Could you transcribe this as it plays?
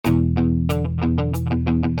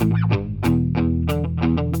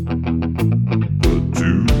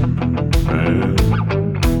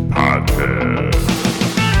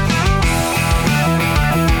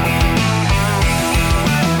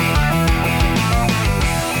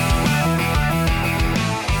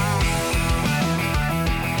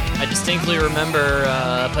distinctly remember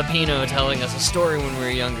Peppino telling us a story when we were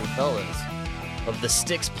younger fellas of the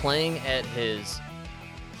Styx playing at his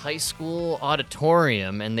high school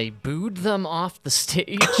auditorium, and they booed them off the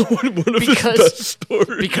stage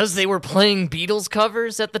because they were playing Beatles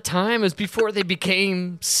covers at the time. It was before they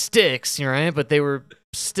became Styx, right? But they were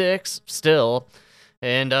Styx still,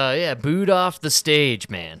 and booed off the stage,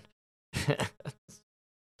 man.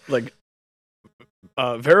 Like,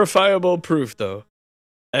 verifiable proof though.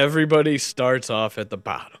 Everybody starts off at the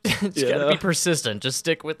bottom. It's gotta be persistent. Just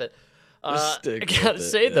stick with it. I gotta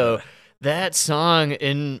say though, that song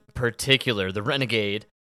in particular, "The Renegade"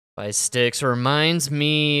 by Styx, reminds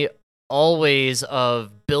me always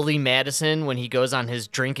of Billy Madison when he goes on his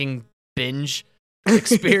drinking binge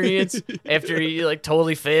experience after he like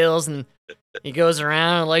totally fails, and he goes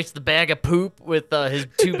around and lights the bag of poop with his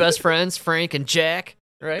two best friends, Frank and Jack.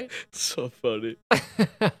 Right? So funny.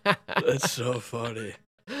 That's so funny.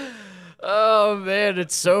 Oh man,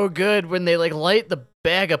 it's so good when they like light the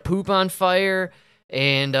bag of poop on fire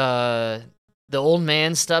and the old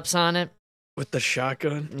man steps on it with the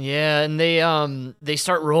shotgun. Yeah, and they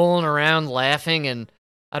start rolling around laughing, and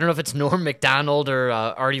I don't know if it's Norm Macdonald or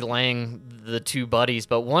Artie Lang, the two buddies,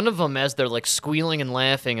 but one of them, as they're like squealing and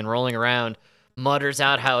laughing and rolling around, mutters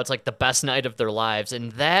out how it's like the best night of their lives,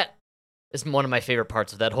 and that is one of my favorite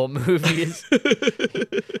parts of that whole movie. Is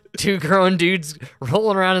two grown dudes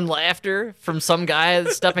rolling around in laughter from some guy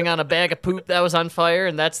stepping on a bag of poop that was on fire,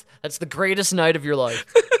 and that's the greatest night of your life.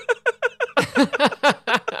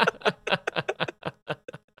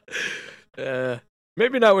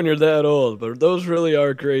 Maybe not when you're that old, but those really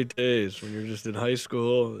are great days when you're just in high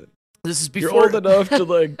school. This is before you're old enough to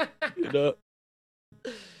like, you know.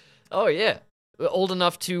 Oh yeah, old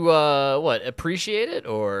enough to appreciate it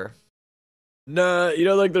or. Nah, you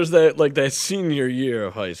know, like there's that senior year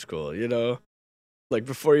of high school, you know, like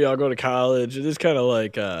before y'all go to college. It is kind of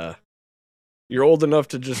like you're old enough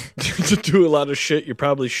to just to do a lot of shit you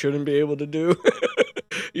probably shouldn't be able to do.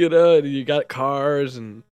 You know, and you got cars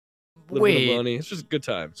and a little bit of money. It's just good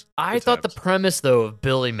times. I thought the premise though of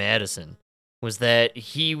Billy Madison was that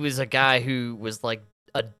he was a guy who was like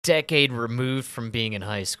a decade removed from being in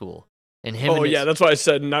high school. And him that's why I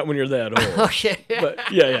said not when you're that old. Okay.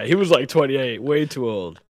 But yeah, he was like 28, way too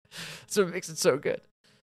old. So it makes it so good.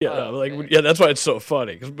 Yeah, that's why it's so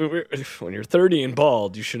funny. Because when you're 30 and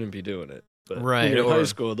bald, you shouldn't be doing it. But right. When you're in high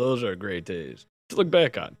school, those are great days to look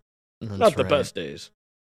back on. Not the best days.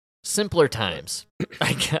 Simpler times,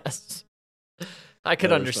 I guess. I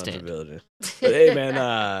could understand. But hey,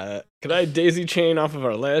 man, could I daisy chain off of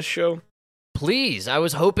our last show? Please, I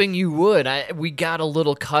was hoping you would. We got a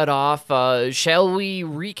little cut off. Shall we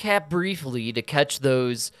recap briefly to catch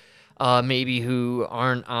those maybe who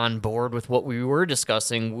aren't on board with what we were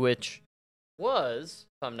discussing, which was,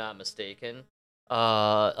 if I'm not mistaken,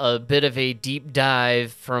 a bit of a deep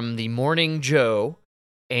dive from the Morning Joe,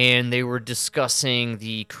 and they were discussing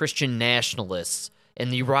the Christian nationalists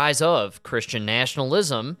and the rise of Christian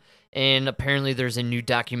nationalism, and apparently there's a new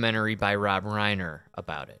documentary by Rob Reiner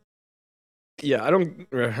about it. Yeah, I don't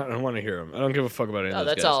want to hear him. I don't give a fuck about any of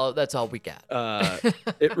those guys. That's all we got.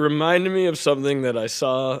 It reminded me of something that I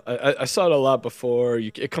saw. I saw it a lot before.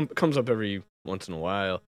 It comes up every once in a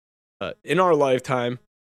while. In our lifetime,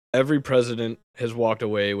 every president has walked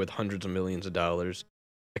away with hundreds of millions of dollars,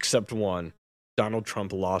 except one. Donald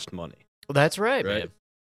Trump lost money. Well, that's right, man.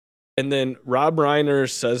 And then Rob Reiner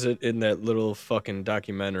says it in that little fucking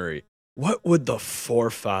documentary. What would the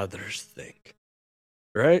forefathers think?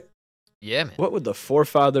 Right? Yeah, man. What would the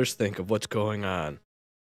forefathers think of what's going on?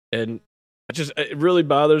 And it really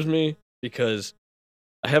bothers me because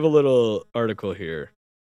I have a little article here.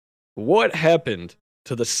 What happened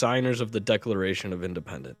to the signers of the Declaration of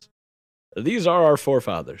Independence? These are our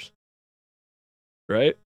forefathers.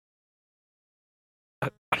 Right? I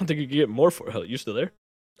don't think you can get more for hell. You still there?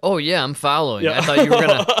 Oh yeah, I'm following. Yeah. I thought you were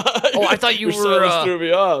gonna. Oh, I thought you were. Silence threw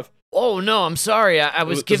me off. Oh no, I'm sorry. I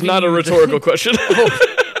was giving. It's not a rhetorical question.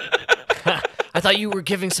 I thought you were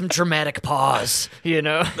giving some dramatic pause. You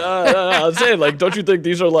know. No. I'm saying, like, don't you think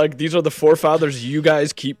these are the forefathers you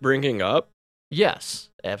guys keep bringing up? Yes,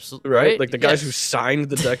 absolutely. Right, like the guys who signed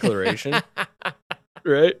the Declaration.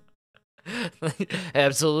 Right.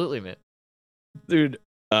 Absolutely, man. Dude,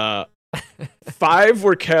 5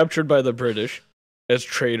 were captured by the British as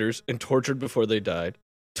traitors and tortured before they died.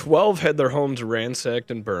 12 had their homes ransacked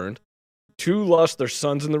and burned. 2 lost their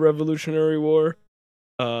sons in the Revolutionary War.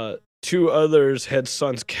 2 others had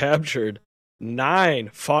sons captured. 9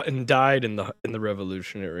 fought and died in the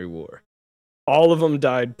Revolutionary War. All of them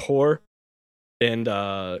died poor and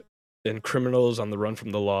criminals on the run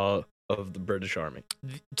from the law of the British Army.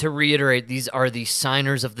 To reiterate, these are the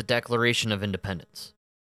signers of the Declaration of Independence.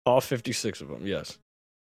 All 56 of them, yes.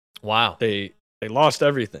 Wow. They lost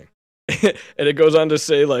everything. And it goes on to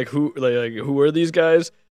say who were these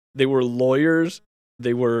guys? They were lawyers,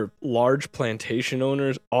 they were large plantation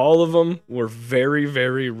owners. All of them were very,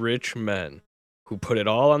 very rich men who put it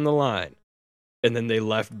all on the line, and then they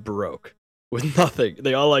left broke with nothing.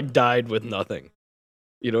 They all died with nothing.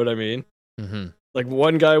 You know what I mean? Mm-hmm.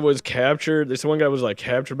 One guy was captured. This one guy was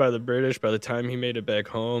captured by the British. By the time he made it back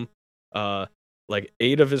home,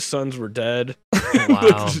 8 of his sons were dead.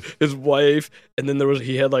 Wow. His wife, and then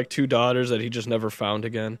he had 2 daughters that he just never found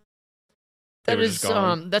again.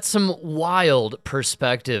 That's some wild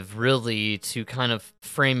perspective, really, to kind of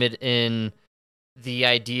frame it in the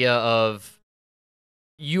idea of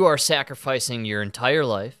you are sacrificing your entire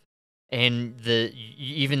life and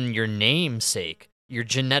even your namesake, your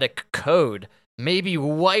genetic code may be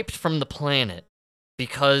wiped from the planet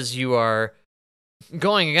because you are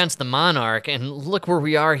going against the monarch. And look where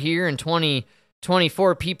we are here in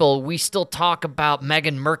 2024, people. We still talk about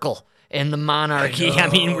Meghan Markle and the monarchy. I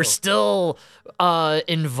mean, we're still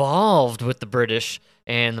involved with the British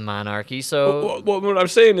and the monarchy. So, well, what I'm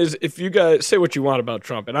saying is, if you guys say what you want about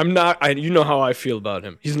Trump, and I'm not, you know how I feel about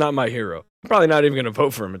him. He's not my hero. I'm probably not even going to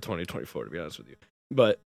vote for him in 2024, to be honest with you.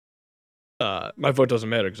 But my vote doesn't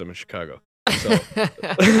matter because I'm in Chicago. So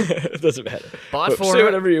it doesn't matter. Say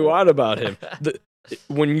whatever you want about him.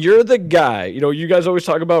 When you're the guy, you guys always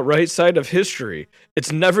talk about right side of history.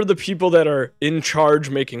 It's never the people that are in charge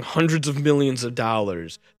making hundreds of millions of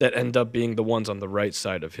dollars that end up being the ones on the right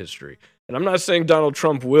side of history. And I'm not saying Donald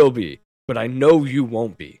Trump will be, but I know you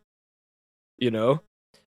won't be.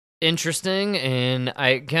 Interesting. And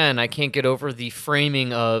I can't get over the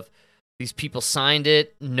framing of these people signed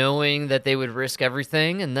it knowing that they would risk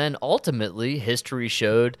everything. And then ultimately history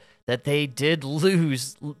showed that they did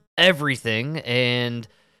lose everything, and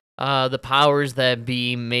the powers that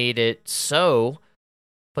be made it so,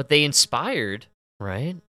 but they inspired,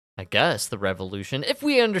 right? I guess the revolution. If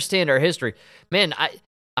we understand our history, man,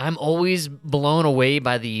 I'm always blown away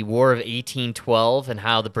by the War of 1812 and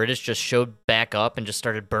how the British just showed back up and just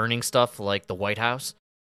started burning stuff like the White House.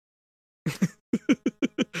 It's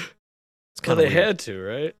kind of they had to,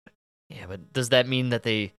 right? Yeah, but does that mean that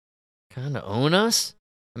they kind of own us?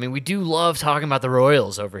 I mean, we do love talking about the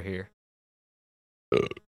Royals over here.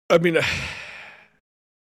 I mean,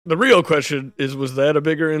 the real question is, was that a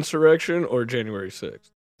bigger insurrection or January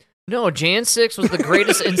 6th? No, Jan 6 was the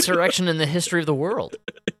greatest insurrection in the history of the world.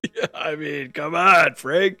 Yeah, I mean, come on,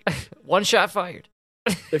 Frank. One shot fired.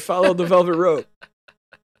 They followed the velvet rope.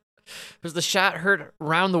 Was the shot heard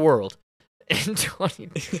around the world in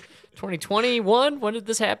 2021? When did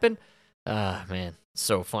this happen? Ah, man,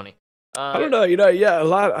 so funny. I don't know. A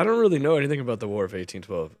lot. I don't really know anything about the War of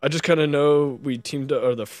 1812. I just kind of know we teamed up,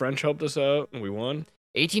 or the French helped us out, and we won.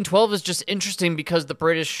 1812 is just interesting because the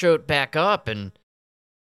British showed back up and,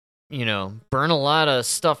 burn a lot of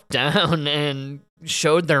stuff down and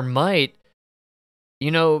showed their might.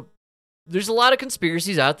 There's a lot of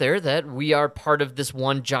conspiracies out there that we are part of this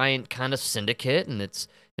one giant kind of syndicate, and it's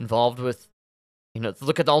involved with,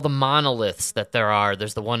 look at all the monoliths that there are.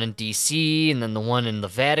 There's the one in D.C., and then the one in the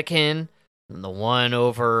Vatican, and the one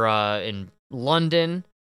over in London.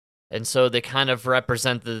 And so they kind of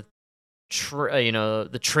represent the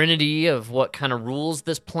trinity of what kind of rules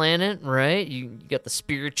this planet, right? You got the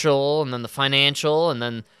spiritual, and then the financial, and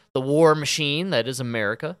then the war machine that is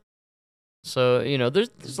America. So,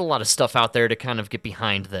 there's a lot of stuff out there to kind of get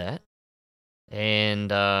behind that.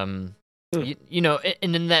 And, and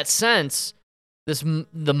in that sense,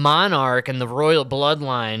 the monarch and the royal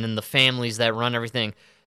bloodline and the families that run everything.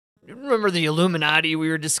 Remember the Illuminati we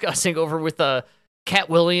were discussing over with Cat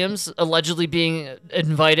Williams allegedly being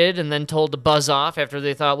invited and then told to buzz off after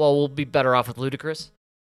they thought, well, we'll be better off with Ludacris.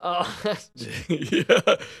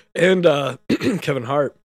 Yeah, and Kevin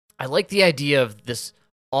Hart. I like the idea of this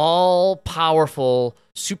all-powerful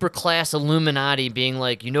superclass Illuminati being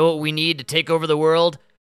like, you know what we need to take over the world?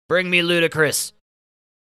 Bring me Ludacris.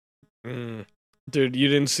 Dude, you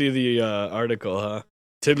didn't see the article, huh?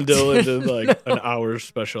 Tim Dillon did an hour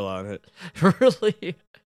special on it. Really?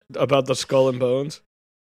 About the Skull and Bones?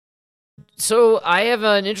 So I have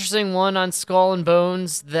an interesting one on Skull and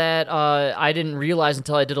Bones that I didn't realize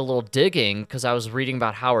until I did a little digging because I was reading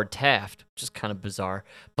about Howard Taft, which is kind of bizarre.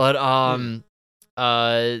 But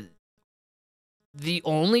the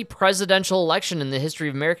only presidential election in the history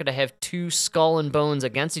of America to have two Skull and Bones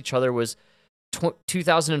against each other was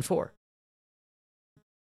 2004.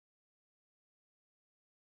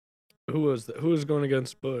 Who was going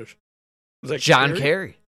against Bush? Was that John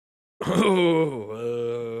Kerry.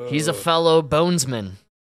 He's a fellow bonesman.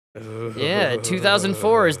 Yeah,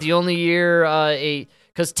 2004 is the only year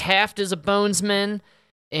because Taft is a bonesman,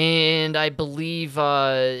 and I believe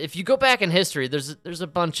if you go back in history, there's a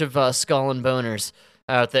bunch of skull and boners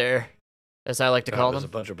out there, as I like to call There's them.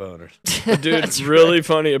 a bunch of boners. Dude, it's really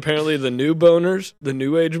funny. Apparently, the new boners, the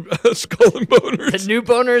new age skull and boners. The new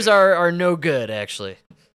boners are no good, actually.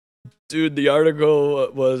 Dude, the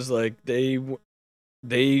article was like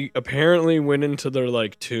they apparently went into their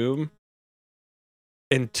like tomb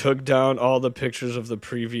and took down all the pictures of the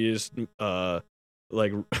previous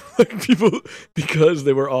like people because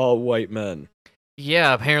they were all white men.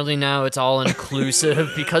 Yeah, apparently now it's all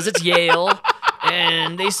inclusive because it's Yale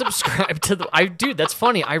and they subscribe to dude, that's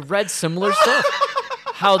funny. I read similar stuff.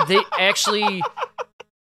 How they actually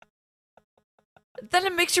then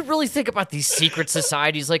it makes you really think about these secret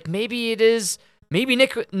societies. Like maybe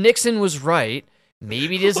Nixon was right.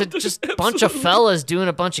 Maybe it is just a bunch of fellas doing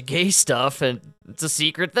a bunch of gay stuff, and it's a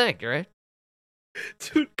secret thing, right?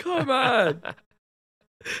 Dude, come on.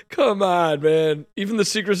 Come on, man. Even the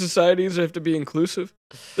secret societies have to be inclusive?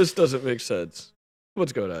 This doesn't make sense.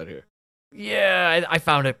 What's going on here? Yeah, I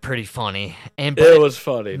found it pretty funny. But it was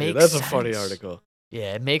funny, dude. That's a funny article.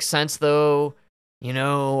 Yeah, it makes sense, though. You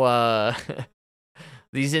know,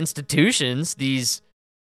 these institutions, these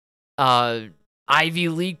Ivy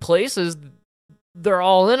League places, they're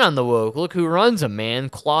all in on the woke. Look who runs them, man.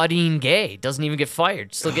 Claudine Gay doesn't even get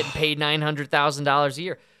fired. Still getting paid $900,000 a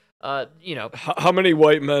year. You know. How many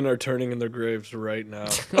white men are turning in their graves right now?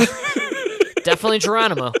 Definitely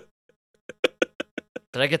Geronimo.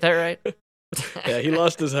 Did I get that right? Yeah, he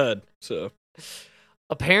lost his head, so.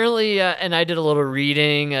 Apparently, and I did a little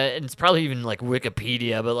reading, and it's probably even like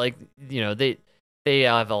Wikipedia, but like, you know, they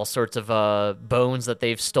have all sorts of bones that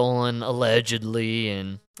they've stolen allegedly,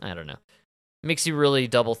 and I don't know. Makes you really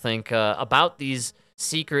double think about these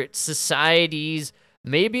secret societies.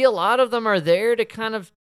 Maybe a lot of them are there to kind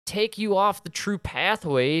of take you off the true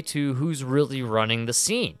pathway to who's really running the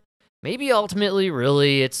scene. Maybe ultimately,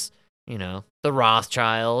 really, it's, you know, the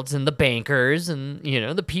Rothschilds and the bankers and, you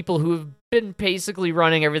know, the people who have been basically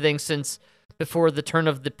running everything since before the turn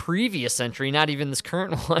of the previous century, not even this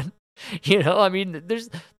current one. You know, I mean,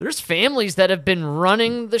 there's families that have been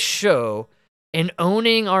running the show and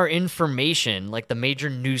owning our information, like the major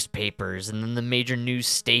newspapers and then the major news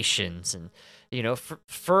stations. And, you know,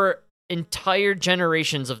 for entire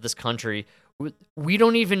generations of this country, we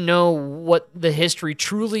don't even know what the history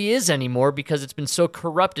truly is anymore because it's been so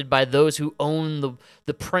corrupted by those who own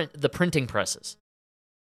the printing presses.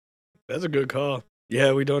 That's a good call.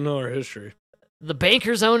 Yeah, we don't know our history. The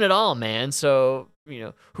bankers own it all, man. So, you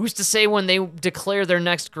know, who's to say when they declare their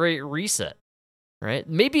next great reset? Right?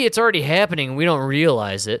 Maybe it's already happening and we don't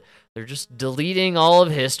realize it. They're just deleting all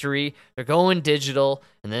of history. They're going digital.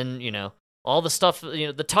 And then, you know, all the stuff, you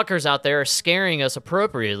know, the Tuckers out there are scaring us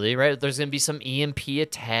appropriately, right? There's going to be some EMP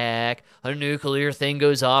attack. A nuclear thing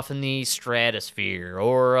goes off in the stratosphere.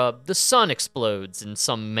 Or the sun explodes in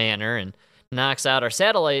some manner and knocks out our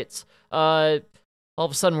satellites. All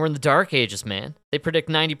of a sudden, we're in the dark ages, man. They predict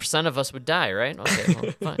 90% of us would die, right? Okay,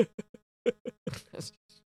 well, fine.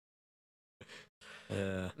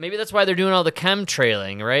 Yeah. Maybe that's why they're doing all the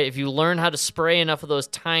chemtrailing, right? If you learn how to spray enough of those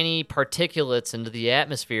tiny particulates into the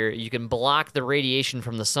atmosphere, you can block the radiation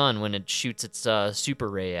from the sun when it shoots its super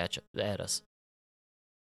ray at us.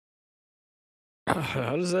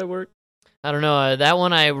 How does that work? I don't know. That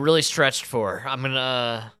one I really stretched for. I'm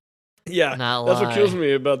gonna. Yeah, not that's lie. what kills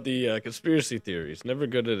me about the conspiracy theories. Never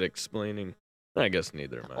good at explaining. I guess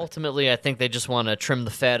neither am I. Ultimately, I think they just want to trim the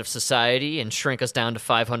fat of society and shrink us down to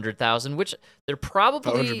 500,000, which they're probably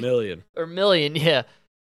 500 million. Or million, yeah.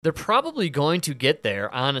 They're probably going to get there,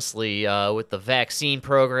 honestly, with the vaccine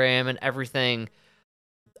program and everything.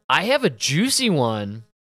 I have a juicy one.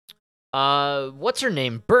 What's her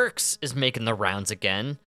name? Birx is making the rounds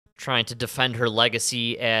again, trying to defend her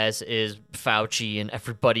legacy, as is Fauci and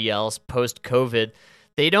everybody else post-COVID.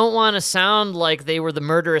 They don't want to sound like they were the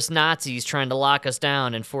murderous Nazis trying to lock us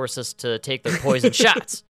down and force us to take their poison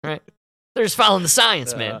shots, right? They're just following the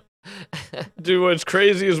science, man. Dude, what's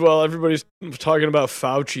crazy as well, everybody's talking about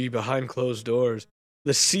Fauci behind closed doors.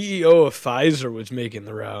 The CEO of Pfizer was making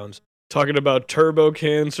the rounds, talking about turbo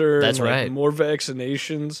cancer. That's and, right. More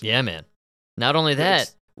vaccinations. Yeah, man. Not only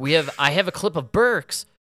that, I have a clip of Birx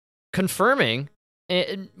confirming,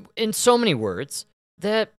 in so many words,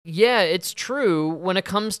 that, yeah, it's true. When it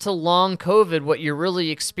comes to long COVID, what you're really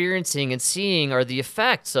experiencing and seeing are the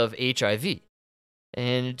effects of HIV.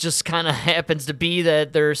 And it just kind of happens to be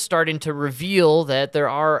that they're starting to reveal that there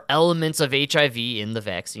are elements of HIV in the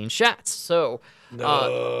vaccine shots. So,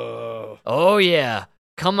 No. oh yeah,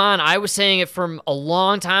 come on. I was saying it from a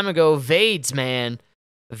long time ago. VAIDS, man.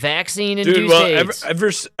 Vaccine-induced Dude, well, AIDS.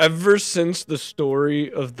 ever since the story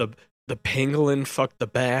of the pangolin fucked the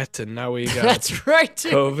bat, and now we got That's right,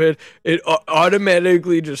 dude. COVID, it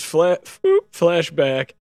automatically just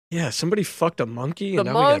flashback. Yeah, somebody fucked a monkey, and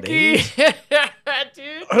The now we got monkey. AIDS.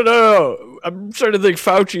 Dude. I don't know. I'm starting to think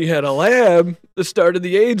Fauci had a lab that started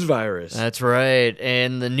the AIDS virus. That's right.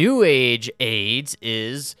 And the new age AIDS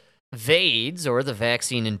is VAIDS, or the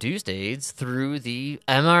vaccine-induced AIDS, through the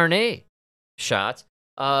mRNA shots.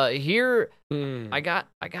 Here I got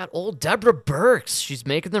old Deborah Birx. She's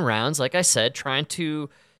making the rounds, like I said, trying to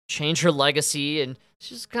change her legacy, and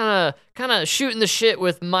she's kind of shooting the shit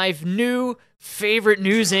with my new favorite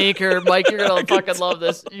news anchor. Mike, you're gonna fucking love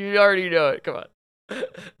this. You already know it. Come on.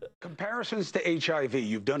 Comparisons to HIV,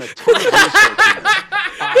 you've done a ton of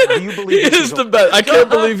research. Do you believe He this is the best. I can't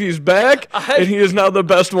believe he's back, I- and he is now the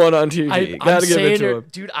best one on TV. Gotta give it to him.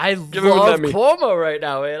 Dude, I Give him love that me. Cuomo right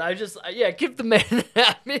now, man. Give the man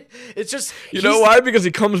that. It's just You know why? Because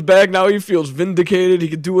he comes back now. He feels vindicated. He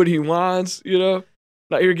can do what he wants. You know.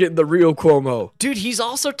 Now you're getting the real Cuomo. Dude, he's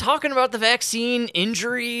also talking about the vaccine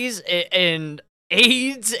injuries and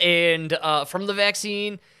AIDS and from the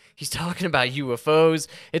vaccine. He's talking about UFOs.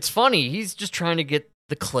 It's funny. He's just trying to get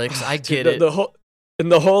the clicks. I get it.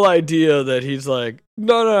 The whole idea that he's like,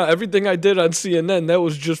 no, everything I did on CNN, that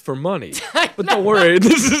was just for money. But don't worry,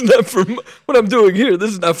 this is not for what I'm doing here.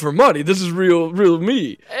 This is not for money. This is real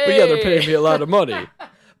me. But yeah, they're paying me a lot of money.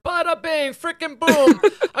 Bada bing, frickin' boom.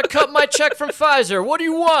 I cut my check from Pfizer. What do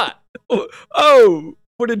you want? Oh,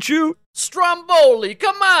 what did you? Stromboli,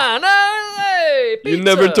 come on. Hey, pizza. You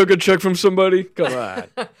never took a check from somebody? Come on.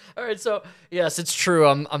 All right, so yes, it's true.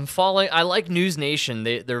 I'm following. I like News Nation.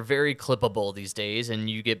 They're very clippable these days, and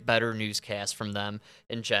you get better newscasts from them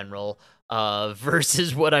in general,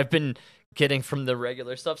 versus what I've been getting from the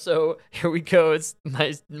regular stuff. So here we go. It's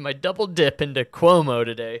my double dip into Cuomo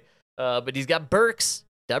today. But he's got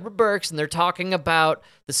Deborah Birx, and they're talking about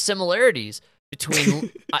the similarities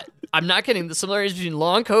between. I'm not kidding. The similarities between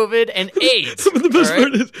long COVID and AIDS. The best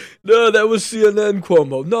part is, no, that was CNN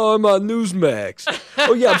Cuomo. No, I'm on Newsmax.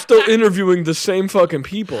 Oh yeah, I'm still interviewing the same fucking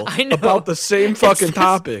people I know. about the same fucking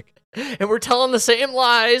topic. And we're telling the same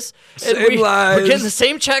lies. And Same lies. We're getting the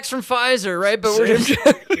same checks from Pfizer, right? But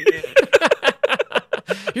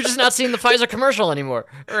you're just not seeing the Pfizer commercial anymore.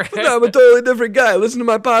 Right? No, I'm a totally different guy. Listen to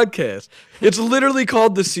my podcast. It's literally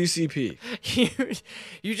called the CCP.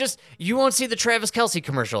 You won't see the Travis Kelce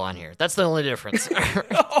commercial on here. That's the only difference.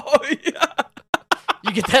 Oh yeah.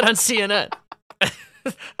 You get that on CNN.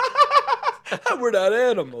 We're not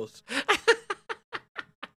animals.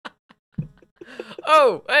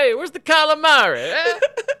 Oh, hey, where's the calamari?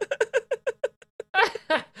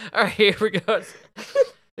 All right, here we go.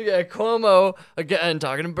 We got Cuomo again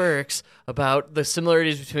talking to Birx about the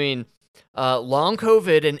similarities between long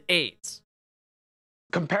COVID and AIDS.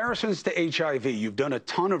 comparisons to HIV? You've done a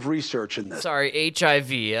ton of research in this. Sorry,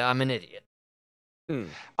 HIV. I'm an idiot.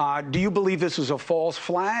 Do you believe this is a false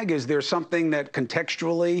flag? Is there something that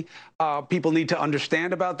contextually people need to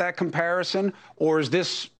understand about that comparison? Or is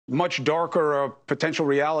this much darker a potential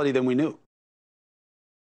reality than we knew?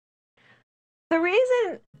 The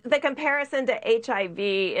reason the comparison to HIV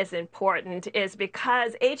is important is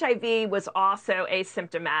because HIV was also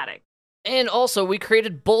asymptomatic. And also, we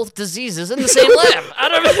created both diseases in the same lab. I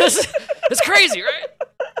don't know. It's crazy, right?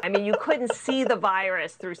 I mean, you couldn't see the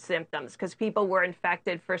virus through symptoms because people were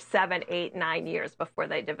infected for 7, 8, 9 years before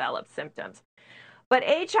they developed symptoms. But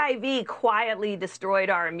HIV quietly destroyed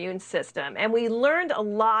our immune system, and we learned a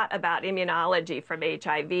lot about immunology from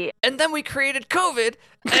HIV. And then we created COVID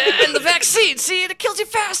and the vaccine. See, it kills you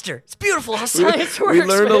faster. It's beautiful how science works. We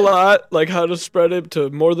learned man. a lot, like how to spread it to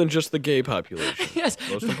more than just the gay population. Yes.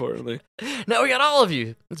 Most importantly. Now we got all of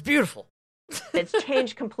you. It's beautiful. It's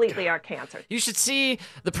changed completely our cancer. You should see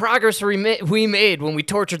the progress we made when we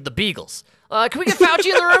tortured the beagles. Can we get Fauci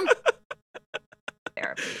in the room?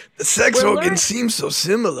 Therapy. The sex We're organs learn- seem so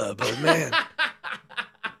similar, but man,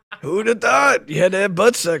 who'd have thought you had to have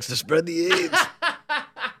butt sex to spread the AIDS?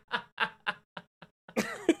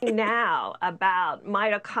 Now about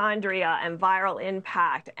mitochondria and viral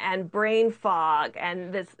impact and brain fog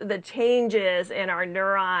and the changes in our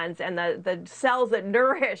neurons and the cells that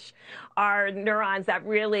nourish our neurons that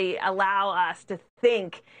really allow us to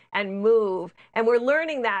think and move. And we're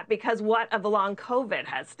learning that because what of long COVID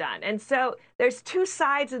has done. And so there's two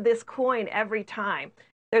sides of this coin every time.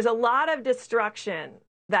 There's a lot of destruction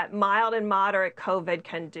that mild and moderate COVID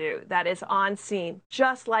can do, that is on scene,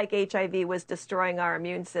 just like HIV was destroying our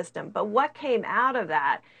immune system. But what came out of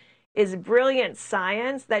that is brilliant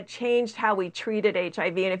science that changed how we treated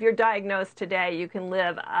HIV. And if you're diagnosed today, you can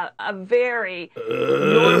live a very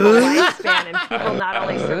normal lifespan, and people not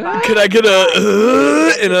only survive. Could I get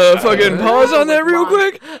and a fucking pause on that real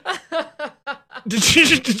quick? Did she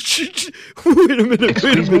wait a minute.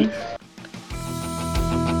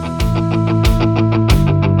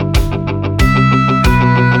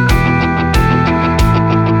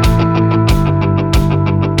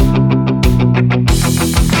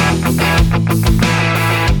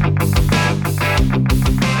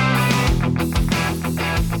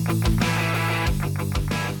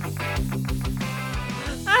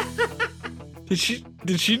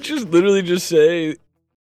 Did she just literally just say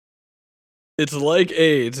it's like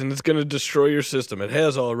AIDS and it's going to destroy your system? It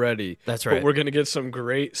has already. That's right. But we're going to get some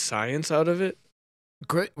great science out of it?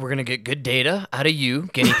 Great. We're going to get good data out of you,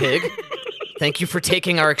 guinea pig. Thank you for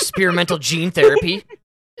taking our experimental gene therapy.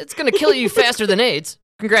 It's going to kill you faster than AIDS.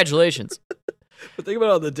 Congratulations. But think about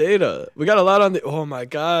all the data. We got a lot on the... Oh, my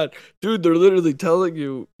God. Dude, they're literally telling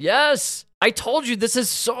you... Yes. I told you, this is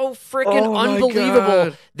so freaking Oh my unbelievable.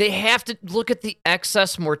 God. They have to look at the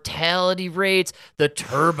excess mortality rates, the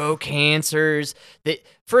turbo cancers.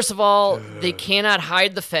 First of all, they cannot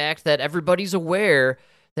hide the fact that everybody's aware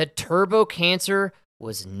that turbo cancer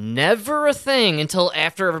was never a thing until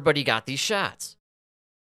after everybody got these shots.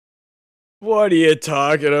 What are you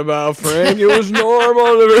talking about, Frank? It was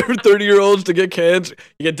normal for 30-year-olds to get cancer.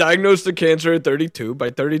 You get diagnosed with cancer at 32. By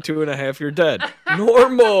 32 and a half, you're dead.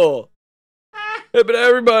 Normal. Hey, but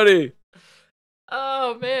everybody.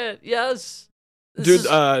 Oh, man. Yes. Dude,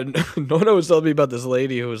 Nona was telling me about this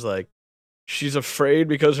lady who was like, she's afraid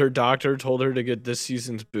because her doctor told her to get this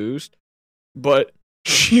season's boost, but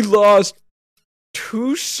she lost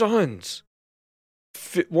 2 sons.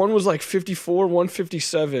 One was like 54,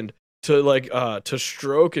 157 to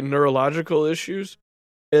stroke and neurological issues,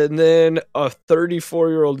 and then a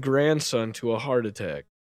 34-year-old grandson to a heart attack.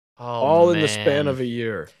 Oh, all in the man. span of a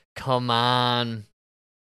year. Come on,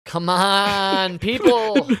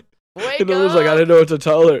 people. Wake And I was up. like, I didn't know what to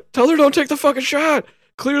tell her. Tell her don't take the fucking shot.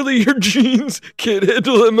 Clearly your genes can't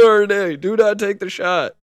handle mRNA. Do not take the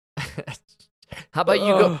shot. How about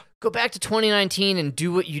you go back to 2019 and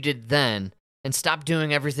do what you did then and stop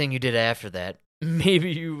doing everything you did after that?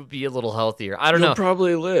 Maybe you will be a little healthier. I don't You'll know.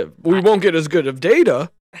 probably live. We won't get as good of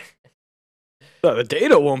data. No, the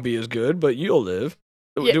data won't be as good, but you'll live.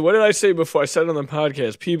 Yeah. Dude, what did I say before? I said on the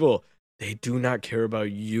podcast, people, they do not care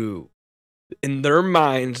about you. In their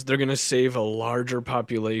minds, they're going to save a larger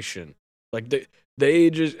population. Like, they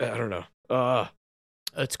just, I don't know.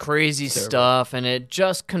 It's crazy Terrible. stuff, and it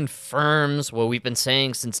just confirms what we've been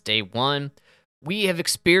saying since day one. We have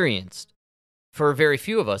experienced, for very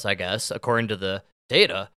few of us, I guess, according to the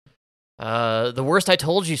data, the worst I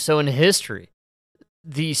told you so in history.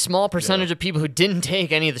 The small percentage of people who didn't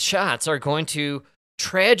take any of the shots are going to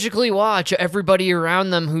tragically watch everybody around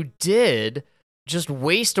them who did just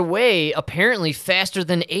waste away, apparently faster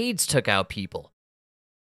than AIDS took out people.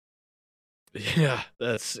 Yeah,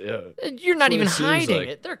 that's... You're not what even it seems hiding like.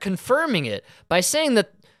 it. They're confirming it by saying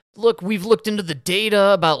that, look, we've looked into the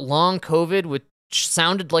data about long COVID, which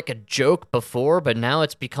sounded like a joke before, but now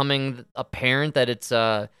it's becoming apparent that it's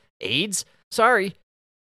AIDS. Sorry.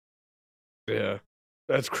 Yeah,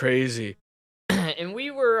 that's crazy. And we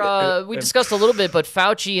discussed a little bit, but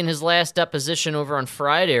Fauci in his last deposition over on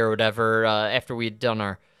Friday or whatever, after we had done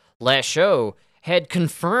our last show, had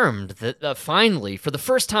confirmed that finally, for the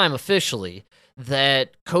first time officially,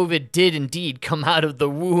 that COVID did indeed come out of the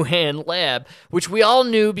Wuhan lab, which we all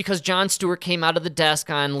knew because Jon Stewart came out of the desk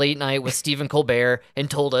on Late Night with Stephen Colbert and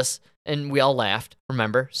told us, and we all laughed,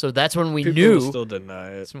 remember? So that's when we People knew. still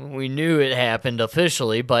deny it. That's when we knew it happened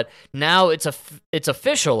officially, but now it's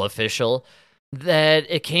official that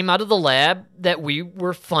it came out of the lab that we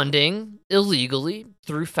were funding illegally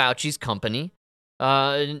through Fauci's company.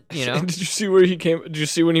 You know, Did you see where he came? Did you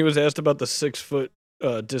see when he was asked about the 6-foot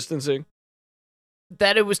distancing?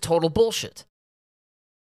 that it was total bullshit.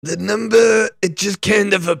 The number, it just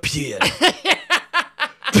kind of appeared.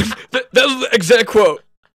 That was the exact quote.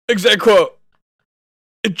 Exact quote.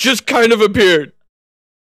 It just kind of appeared.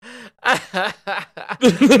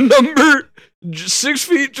 The number 6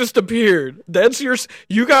 feet just appeared. That's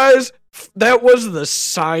you guys. That was the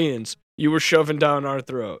science you were shoving down our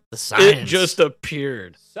throat. The science. It just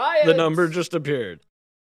appeared. Science. The number just appeared.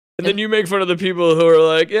 And then you make fun of the people who are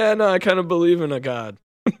like, yeah, no, I kind of believe in a god.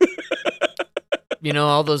 You know,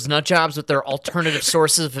 all those nut jobs with their alternative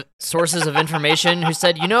sources of information who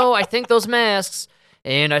said, you know, I think those masks,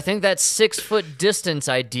 And I think that 6-foot distance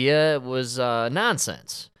idea was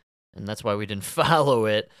nonsense. And that's why we didn't follow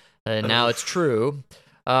it. And now it's true.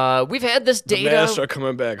 We've had this data. The masks are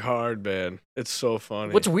coming back hard, man. It's so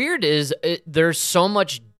funny. What's weird is there's so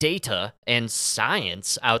much data and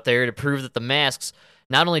science out there to prove that the masks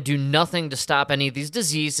not only do nothing to stop any of these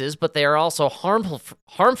diseases, but they are also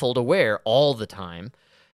harmful to wear all the time.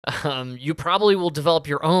 You probably will develop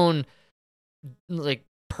your own like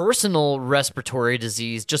personal respiratory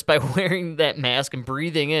disease just by wearing that mask and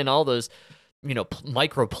breathing in all those,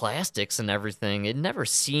 microplastics and everything. It never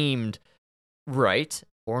seemed right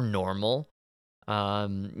or normal.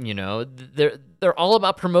 They're all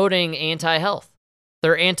about promoting anti-health.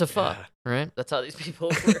 They're Antifa, right? That's how these people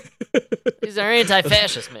work. These are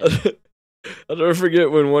anti-fascist, man. I'll never forget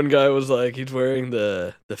when one guy was like, he's wearing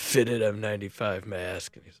the fitted M95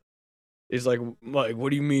 mask, and he's like, Mike,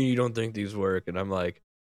 what do you mean you don't think these work? And I'm like,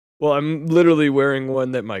 well, I'm literally wearing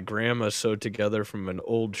one that my grandma sewed together from an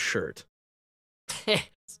old shirt.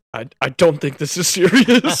 I don't think this is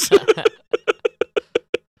serious. Well,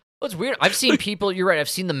 it's weird. I've seen people, you're right, I've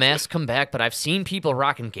seen the mask come back, but I've seen people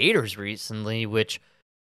rocking gaiters recently, which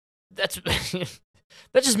that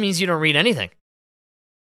just means you don't read anything.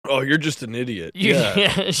 Oh, you're just an idiot. You're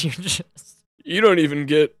You don't even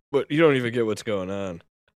get what's going on.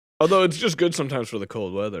 Although it's just good sometimes for the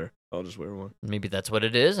cold weather. I'll just wear one. Maybe that's what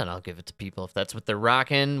it is, and I'll give it to people if that's what they're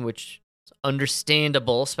rocking, which is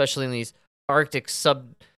understandable, especially in these Arctic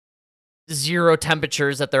sub-zero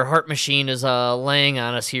temperatures that their heart machine is laying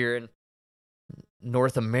on us here in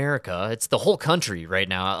North America. It's the whole country right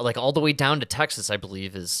now, like all the way down to Texas, I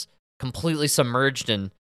believe, is completely submerged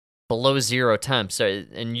in below zero temps.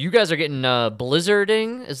 And you guys are getting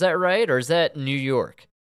blizzarding, is that right? Or is that New York?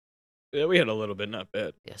 Yeah, we had a little bit, not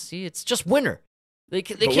bad. Yeah, see, it's just winter. They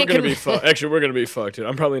can't. We're gonna be Actually, we're gonna be fucked, dude.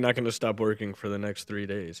 I'm probably not gonna stop working for the next 3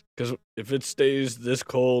 days because if it stays this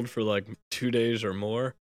cold for like 2 days or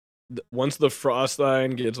more, once the frost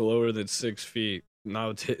line gets lower than 6 feet, now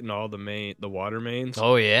it's hitting all the water mains.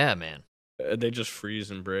 Oh yeah, man. They just freeze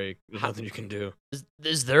and break. There's nothing you can do.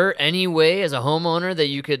 Is there any way as a homeowner that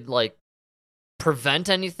you could like prevent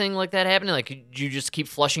anything like that happening? Like, could you just keep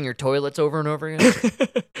flushing your toilets over and over again?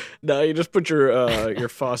 No, you just put your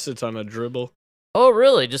faucets on a dribble. Oh,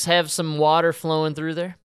 really? Just have some water flowing through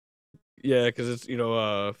there? Yeah, because it's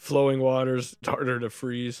flowing water's harder to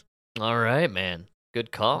freeze. All right, man.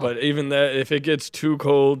 Good call. But even that, if it gets too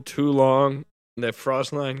cold, too long, and that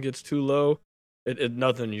frost line gets too low, it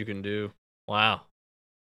nothing you can do. Wow.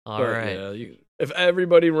 All right. Yeah, if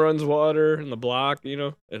everybody runs water in the block,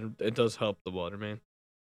 it does help the water main.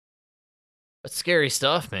 That's scary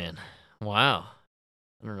stuff, man. Wow.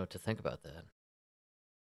 I don't know what to think about that.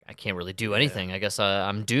 I can't really do anything. Yeah. I guess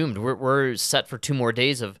I'm doomed. We're set for 2 more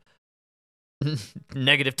days of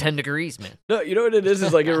negative 10 degrees, man. No, you know what it is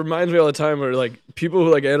like it reminds me all the time where like people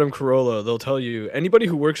who like Adam Carolla, they'll tell you anybody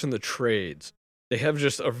who works in the trades, they have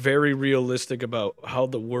just a very realistic about how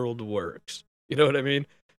the world works. You know what I mean?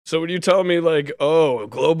 So when you tell me like, oh,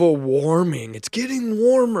 global warming, it's getting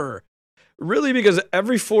warmer. Really, because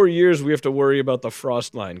every 4 years we have to worry about the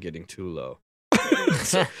frost line getting too low.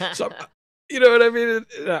 so you know what I mean?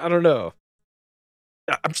 I don't know.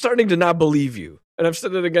 I'm starting to not believe you. And I've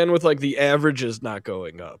said it again with like the averages not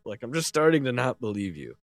going up. Like I'm just starting to not believe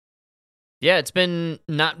you. Yeah, it's been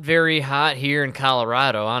not very hot here in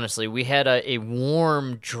Colorado, honestly. We had a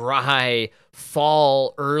warm, dry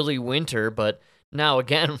fall, early winter, but now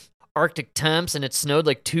again, Arctic temps, and it snowed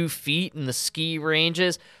like 2 feet in the ski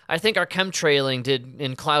ranges. I think our chemtrailing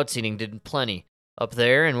and cloud seeding did plenty up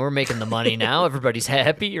there, and we're making the money now. Everybody's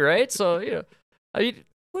happy, right? So, I mean,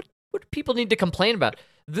 what do people need to complain about?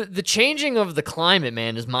 The changing of the climate,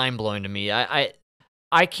 man, is mind-blowing to me.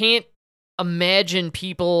 I can't imagine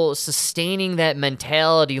people sustaining that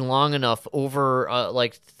mentality long enough over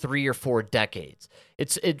like 3 or 4 decades.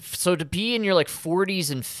 So to be in your like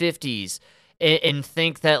 40s and 50s and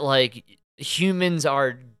think that like humans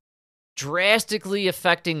are drastically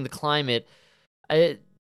affecting the climate,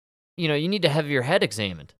 you need to have your head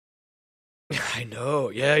examined. I know.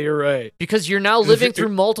 Yeah, you're right. Because you're now living through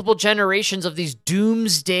multiple generations of these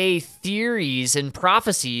doomsday theories and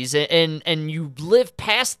prophecies, and you live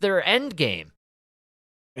past their end game.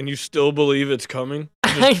 And you still believe it's coming?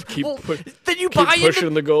 Keep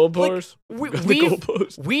pushing the goalposts?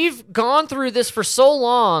 We've gone through this for so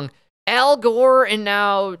long. Al Gore and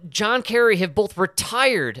now John Kerry have both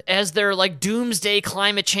retired as their like doomsday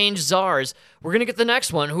climate change czars. we're gonna get the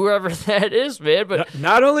next one, whoever that is, man. But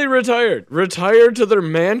not only retired to their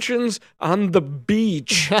mansions on the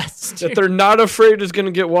beach yes, that they're not afraid is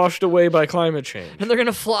gonna get washed away by climate change. and they're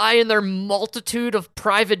gonna fly in their multitude of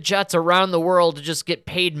private jets around the world to just get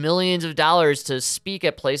paid millions of dollars to speak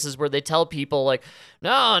at places where they tell people like,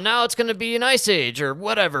 no, now it's gonna be an ice age or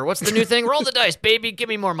whatever. What's the new thing? Roll the dice, baby. Give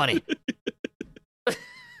me more money.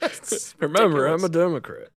 Remember, I'm a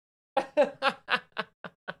Democrat.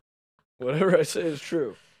 Whatever I say is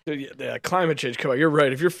true. Dude, yeah, climate change, come on, you're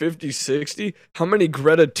right. If you're 50, 60, how many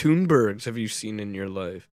Greta Thunbergs have you seen in your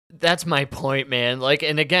life? That's my point, man. Like,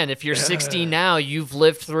 and again, if you're 60 now, you've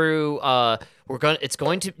lived through. It's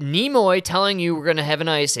going to Nimoy telling you we're gonna have an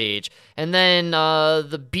ice age, and then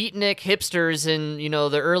the beatnik hipsters in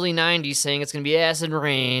the early '90s saying it's gonna be acid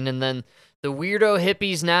rain, and then the weirdo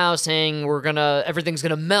hippies now saying everything's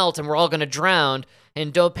gonna melt and we're all gonna drown,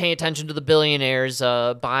 and don't pay attention to the billionaires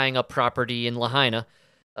buying up property in Lahaina.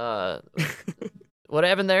 What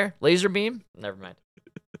happened there? Laser beam? Never mind.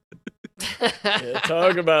 Yeah,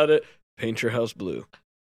 talk about it. Paint your house blue.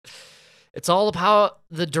 It's all about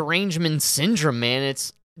the derangement syndrome, man.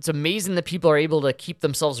 It's amazing that people are able to keep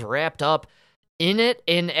themselves wrapped up in it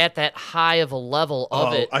and at that high of a level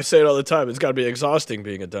of it. I say it all the time. It's got to be exhausting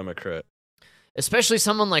being a Democrat. Especially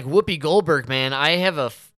someone like Whoopi Goldberg, man. I have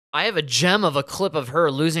a gem of a clip of her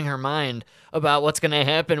losing her mind about what's going to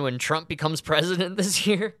happen when Trump becomes president this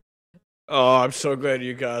year. Oh, I'm so glad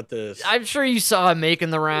you got this. I'm sure you saw it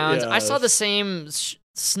making the rounds. Yes. I saw the same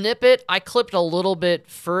snippet. I clipped a little bit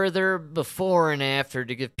further before and after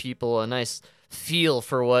to give people a nice feel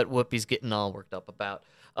for what Whoopi's getting all worked up about.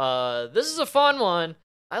 This is a fun one.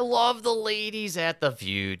 I love the ladies at The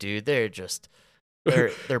View, dude. They're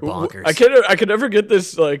bonkers. I could never get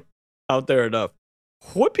this out there enough.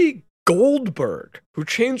 Whoopi Goldberg, who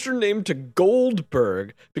changed her name to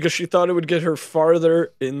Goldberg because she thought it would get her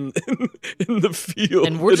farther in the field.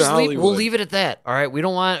 And we'll leave it at that. All right, we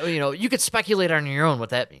don't want you could speculate on your own what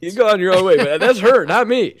that means. You go on your own way, man. That's her, not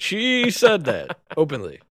me. She said that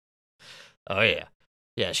openly. Oh yeah.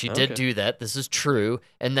 Yeah, she did do that. This is true.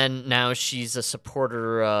 And then now she's a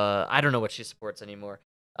supporter. I don't know what she supports anymore.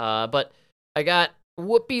 But I got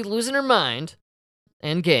Whoopi losing her mind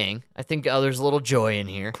and gang. I think there's a little joy in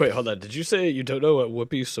here. Wait, hold on. Did you say you don't know what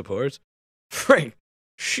Whoopi supports? Frank,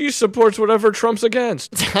 she supports whatever Trump's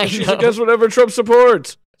against. She's against whatever Trump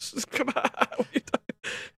supports. Come on.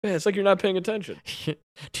 Man, it's like you're not paying attention.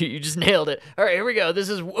 Dude, you just nailed it. All right, here we go. This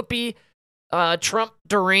is Whoopi Trump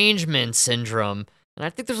derangement syndrome. And I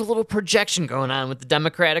think there's a little projection going on with the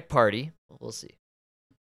Democratic Party. We'll see.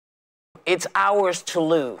 It's ours to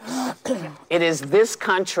lose. It is this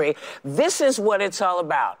country. This is what it's all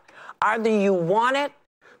about. Either you want it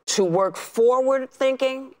to work forward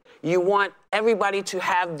thinking, you want everybody to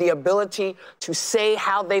have the ability to say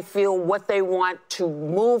how they feel, what they want to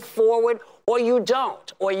move forward, or you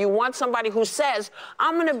don't. Or you want somebody who says,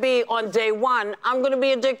 I'm going to be on day one, I'm going to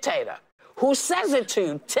be a dictator. Who says it to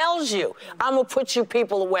you, tells you, I'm going to put you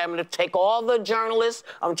people away. I'm going to take all the journalists.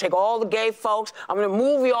 I'm going to take all the gay folks. I'm going to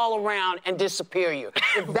move you all around and disappear you.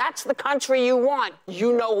 If that's the country you want,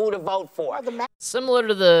 you know who to vote for. Similar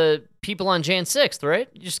to the people on Jan 6th, right?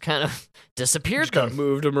 You just kind of disappeared them.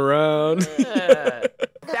 Moved them around. Yeah.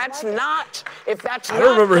 That's not, if that's I not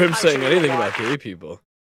don't remember the him saying country you anything want. about gay people.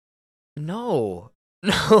 No,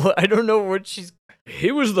 I don't know what she's...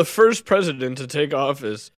 He was the first president to take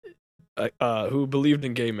office who believed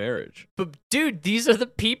in gay marriage. But dude, these are the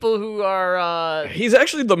people who are... He's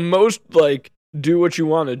actually the most, do what you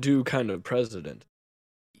want to do kind of president.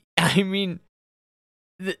 I mean,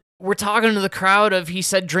 we're talking to the crowd of he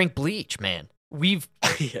said drink bleach, man.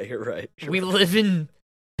 Yeah, you're right. We live in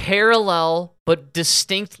parallel but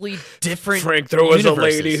distinctly different Frank, there was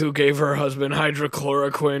universes. a lady who gave her husband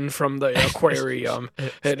hydrochloroquine from the aquarium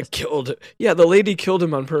and killed him. Yeah, the lady killed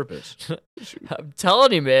him on purpose. I'm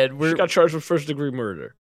telling you, man, She got charged with first-degree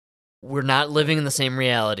murder. we're not living in the same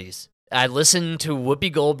realities. I listened to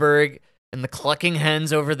Whoopi Goldberg and the clucking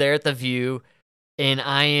hens over there at The View, and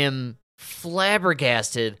I am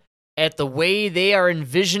flabbergasted at the way they are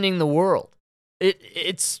envisioning the world.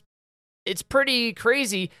 It's pretty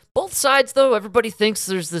crazy. Both sides, though, everybody thinks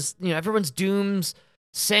there's this, everyone's dooms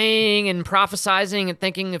saying and prophesizing and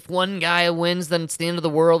thinking if one guy wins, then it's the end of the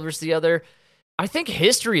world versus the other. I think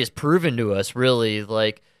history has proven to us, really,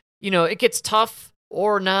 it gets tough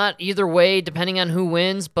or not either way, depending on who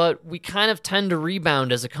wins, but we kind of tend to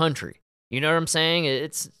rebound as a country. You know what I'm saying?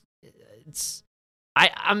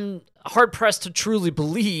 I'm hard-pressed to truly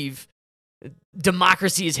believe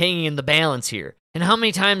democracy is hanging in the balance here. And how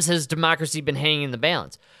many times has democracy been hanging in the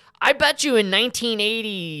balance? I bet you in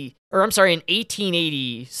 1980, or I'm sorry, in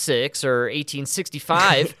 1886 or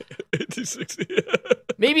 1865, 1860.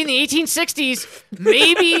 maybe in the 1860s,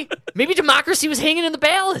 maybe democracy was hanging in the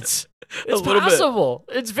balance. It's little bit. possible.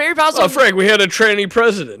 It's very possible. Oh, Frank, we had a tranny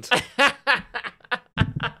president. That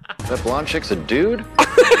blonde chick's a dude?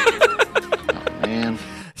 Oh, man.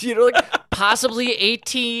 You know, like possibly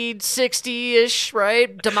 1860-ish,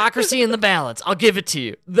 right? Democracy in the balance. I'll give it to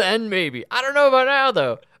you. Then maybe. I don't know about now,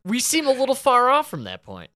 though. We seem a little far off from that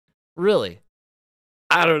point. Really.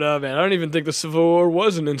 I don't know, man. I don't even think the Civil War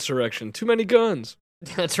was an insurrection. Too many guns.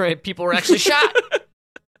 That's right. People were actually shot.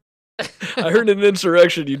 I heard in an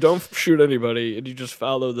insurrection, you don't shoot anybody and you just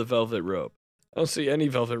follow the velvet rope. I don't see any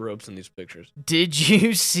velvet ropes in these pictures. Did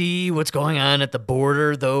you see what's going on at the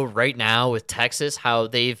border, though, right now with Texas? How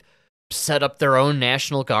they've set up their own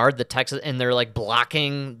National Guard, the Texas, and they're like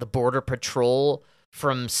blocking the Border Patrol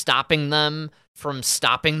from stopping them, from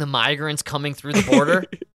stopping the migrants coming through the border?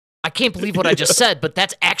 I can't believe what I just said, but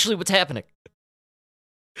that's actually what's happening.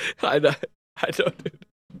 I know, dude.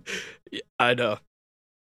 Yeah, I know.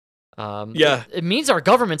 Yeah. It means our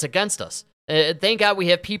government's against us. Thank God we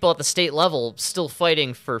have people at the state level still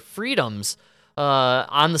fighting for freedoms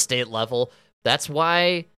on the state level. That's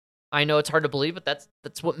why I know it's hard to believe, but that's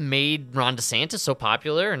what made Ron DeSantis so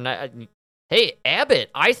popular. And hey,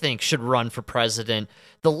 Abbott, I think, should run for president.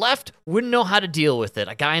 The left wouldn't know how to deal with it.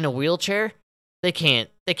 A guy in a wheelchair, they can't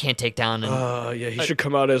take down. Yeah, he should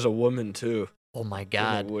come out as a woman too. Oh my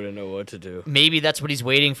God, wouldn't know what to do. Maybe that's what he's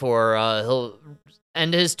waiting for. He'll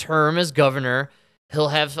end his term as governor. He'll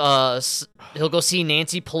have he'll go see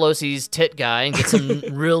Nancy Pelosi's tit guy and get some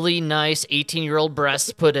really nice 18-year-old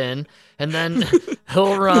breasts put in, and then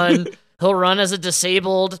he'll run as a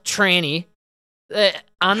disabled tranny.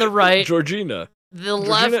 On the right, Georgina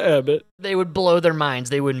left, Abbott. They would blow their minds.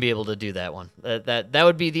 They wouldn't be able to do that one. That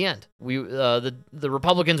would be the end. The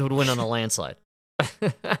Republicans would win on a landslide.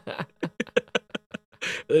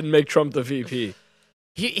 Then make Trump the VP.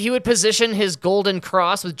 He would position his golden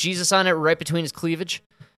cross with Jesus on it right between his cleavage.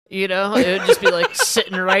 You know, it would just be like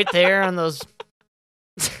sitting right there on those.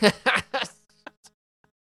 Yeah,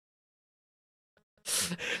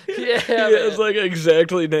 it's like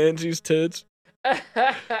exactly Nancy's tits.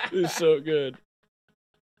 It's so good.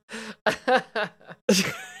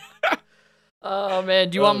 Oh man,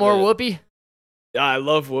 do you want more Whoopi? Yeah, I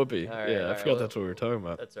love Whoopi. Right, I forgot that's what we were talking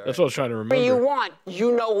about. That's what I was trying to remember. You want,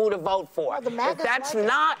 you know who to vote for. Well, if that's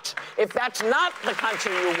not the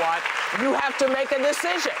country you want, you have to make a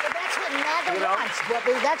decision. Well, that's what MAGA wants,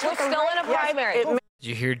 Whoopi. That's what still in a primary. Did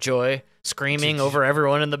you hear Joy screaming over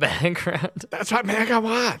everyone in the background? That's what MAGA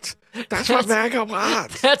wants. That's what MAGA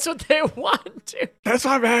wants. That's what they want, dude. That's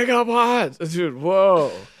what MAGA wants. Dude,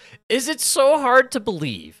 whoa. Is it so hard to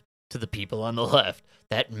believe to the people on the left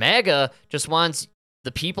that MAGA just wants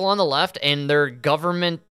the people on the left and their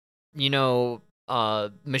government,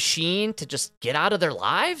 machine to just get out of their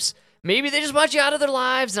lives? Maybe they just want you out of their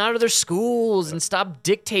lives and out of their schools and stop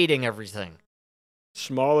dictating everything.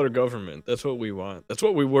 Smaller government. That's what we want. That's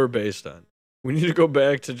what we were based on. We need to go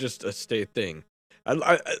back to just a state thing.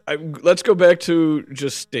 Let's go back to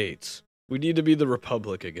just states. We need to be the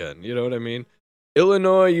republic again. You know what I mean?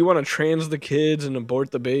 Illinois, you want to trans the kids and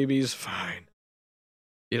abort the babies? Fine.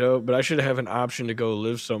 But I should have an option to go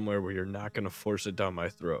live somewhere where you're not going to force it down my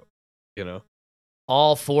throat.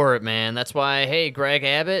 All for it, man. That's why, hey, Greg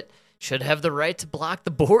Abbott should have the right to block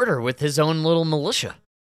the border with his own little militia.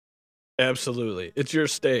 Absolutely. It's your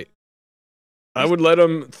state. I would let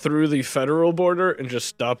him through the federal border and just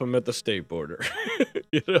stop him at the state border.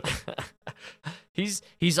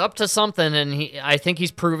 He's up to something, and I think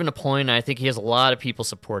he's proven a point. I think he has a lot of people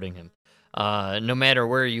supporting him, no matter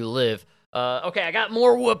where you live. Okay, I got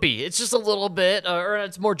more Whoopi. It's just a little bit, or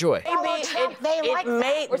it's more Joy. They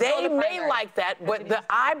may like that, but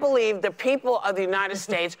I believe the people of the United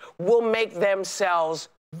States will make themselves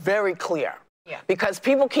very clear. Yeah. Because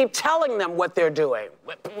people keep telling them what they're doing.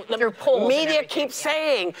 The media keeps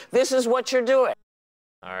saying, this is what you're doing.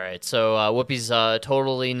 All right, so Whoopi's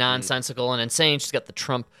totally nonsensical and insane. She's got the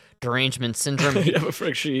Trump derangement syndrome. Yeah, but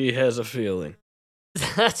Frick, she has a feeling.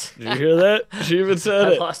 Did you hear that? She even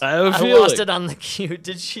said it. I have a feeling. I lost it on the cue.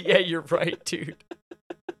 Did she? Yeah, you're right, dude.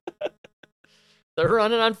 They're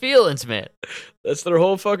running on feelings, man. That's their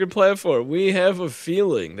whole fucking platform. We have a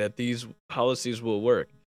feeling that these policies will work.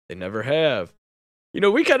 They never have.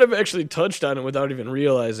 We kind of actually touched on it without even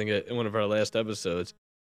realizing it in one of our last episodes.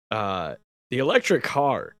 The electric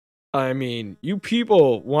car. I mean, you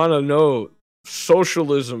people want to know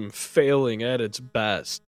socialism failing at its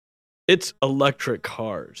best. It's electric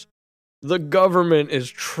cars. The government is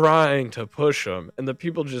trying to push them, and the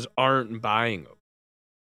people just aren't buying them.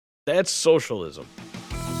 That's socialism.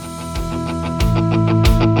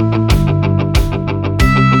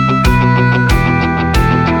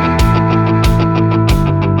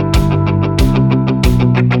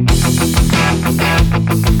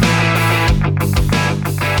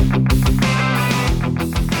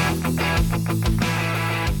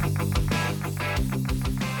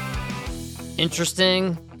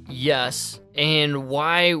 Interesting, yes. And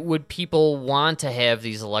why would people want to have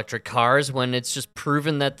these electric cars when it's just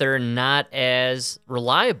proven that they're not as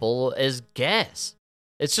reliable as gas?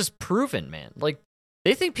 It's just proven, man. Like,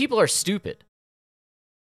 they think people are stupid.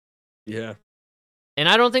 Yeah. And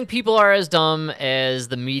I don't think people are as dumb as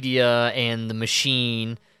the media and the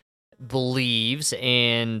machine believes.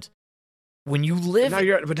 And when you live... Now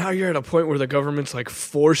you're at a point where the government's like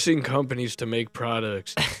forcing companies to make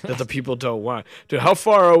products that the people don't want. Dude, how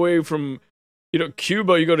far away from...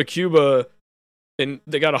 Cuba, you go to Cuba, and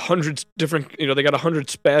they got 100 different, they got 100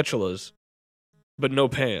 spatulas, but no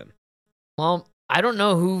pan. Well, I don't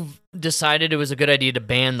know who decided it was a good idea to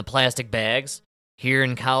ban the plastic bags here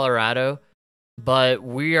in Colorado, but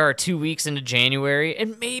we are 2 weeks into January,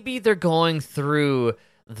 and maybe they're going through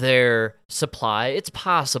their supply. It's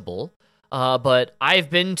possible, but I've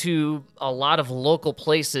been to a lot of local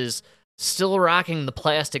places still rocking the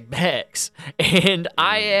plastic bags. And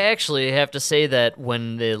I actually have to say that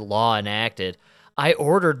when the law enacted, I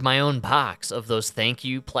ordered my own box of those thank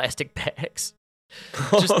you plastic bags.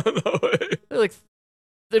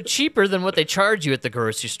 They're cheaper than what they charge you at the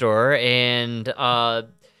grocery store. And no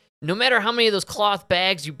matter how many of those cloth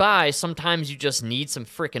bags you buy, sometimes you just need some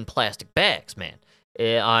freaking plastic bags, man.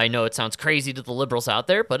 I know it sounds crazy to the liberals out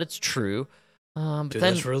there, but it's true. Dude,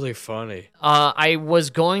 that's really funny. I was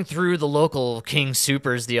going through the local King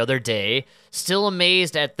Soopers the other day, still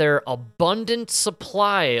amazed at their abundant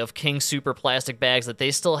supply of King Super plastic bags that they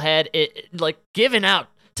still had given out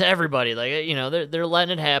to everybody. They're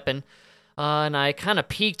letting it happen. And I kind of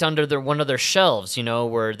peeked under one of their shelves,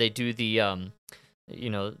 where they do the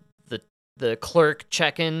the clerk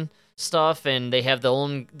check-in stuff, and they have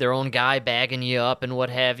their own guy bagging you up and what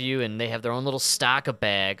have you, and they have their own little stock of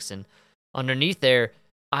bags. And underneath there,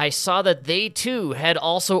 I saw that they too had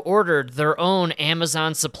also ordered their own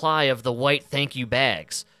Amazon supply of the white thank you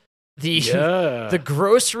bags. The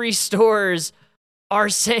grocery stores are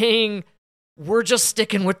saying, we're just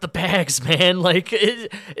sticking with the bags, man. Like,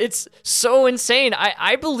 it's so insane.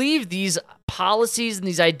 I believe these policies and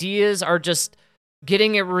these ideas are just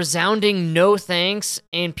getting a resounding no thanks,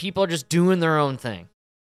 and people are just doing their own thing.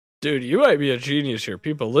 Dude, you might be a genius here.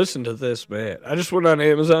 People, listen to this, man. I just went on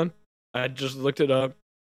Amazon. I just looked it up.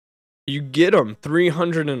 You get them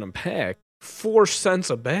 300 in a pack, 4 cents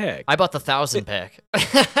a bag. I bought the 1,000 pack.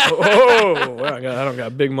 Oh, well, I don't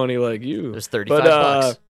got big money like you. It was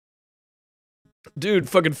 $35. Dude,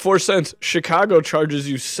 fucking 4 cents. Chicago charges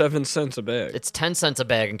you 7 cents a bag. It's 10 cents a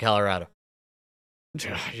bag in Colorado.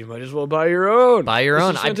 You might as well buy your own. Buy your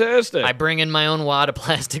own. Fantastic. I bring in my own wad of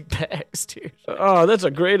plastic bags, dude. Oh, that's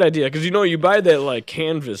a great idea. Because you buy that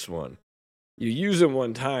canvas one. You use it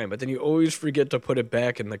one time, but then you always forget to put it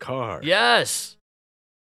back in the car. Yes.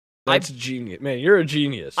 That's genius. Man, you're a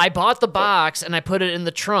genius. I bought the box and I put it in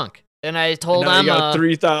the trunk. And I told Emma, you got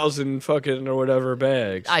 3,000 fucking or whatever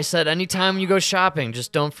bags. I said, anytime you go shopping,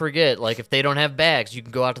 just don't forget. Like, if they don't have bags, you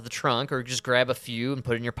can go out to the trunk or just grab a few and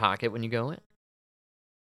put it in your pocket when you go in.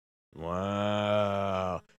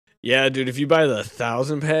 Wow. Yeah, dude, if you buy the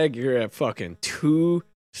 1,000 pack, you're at fucking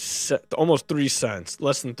almost 3 cents,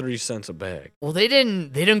 less than 3 cents a bag. Well, they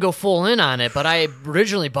didn't go full in on it, but I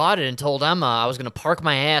originally bought it and told Emma I was going to park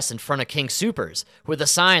my ass in front of King Soopers with a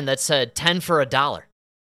sign that said 10 for $1.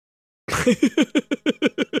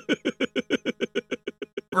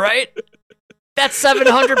 Right? That's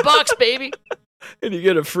 $700, baby. And you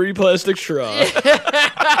get a free plastic straw.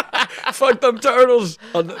 Fuck them turtles.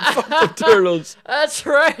 Fuck them turtles. That's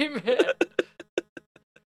right, man.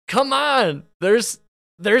 Come on. There's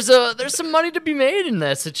some money to be made in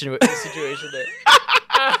that situation there.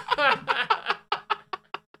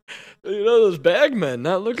 Those bagmen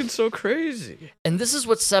not looking so crazy. And this is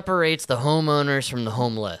what separates the homeowners from the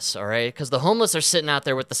homeless, all right? Because the homeless are sitting out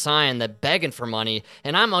there with the sign that begging for money,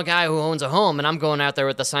 and I'm a guy who owns a home, and I'm going out there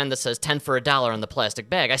with the sign that says 10 for $1 on the plastic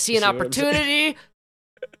bag. I see an opportunity,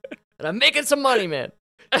 and I'm making some money, man.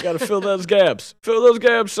 You gotta fill those gaps. Fill those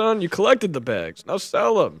gaps, son. You collected the bags. Now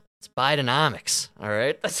sell them. It's Bidenomics, all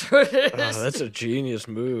right? That's what it is. Oh, that's a genius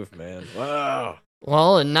move, man. Wow.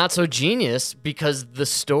 Well, and not so genius because the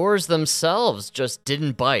stores themselves just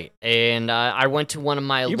didn't bite. And I went to one of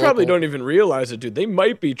my You probably don't even realize it, dude. They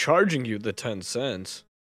might be charging you the 10 cents.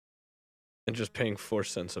 and just paying 4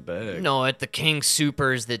 cents a bag. No, at the King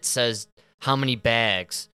Supers that says how many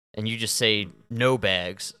bags, and you just say no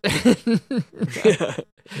bags.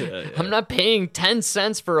 Yeah. I'm not paying 10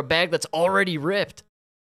 cents for a bag that's already ripped.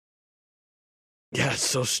 Yeah, it's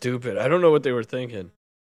so stupid. I don't know what they were thinking.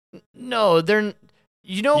 No, they're.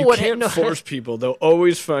 You know You what? can't no, force people. They'll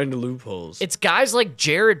always find loopholes. It's guys like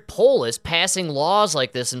Jared Polis passing laws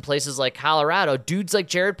like this in places like Colorado. Dudes like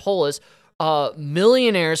Jared Polis,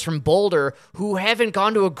 millionaires from Boulder who haven't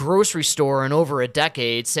gone to a grocery store in over a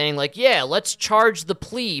decade, saying like, yeah, let's charge the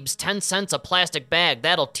plebes 10 cents a plastic bag.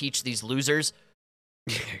 That'll teach these losers.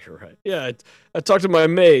 Yeah, you're right. Yeah, I talked to my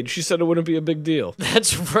maid. She said it wouldn't be a big deal.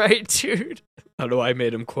 That's right, dude. I know I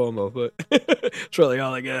made him Cuomo, but it's really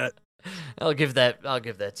all I got. I'll give that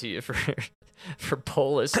to you for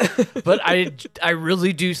Polis. But I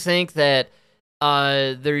really do think that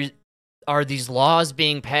there are these laws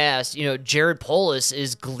being passed. You know, Jared Polis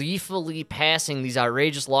is gleefully passing these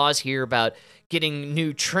outrageous laws here about getting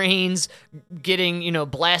new trains, getting,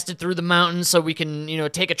 blasted through the mountains so we can,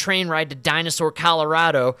 take a train ride to Dinosaur,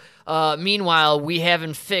 Colorado. Meanwhile, we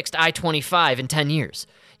haven't fixed I-25 in 10 years.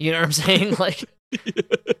 You know what I'm saying? Like,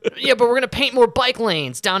 yeah, but we're going to paint more bike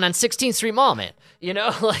lanes down on 16th Street Mall, man.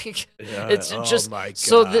 It's just... Oh, my God.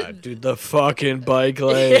 So dude, the fucking bike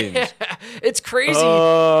lanes. Yeah, it's crazy.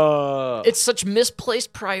 It's such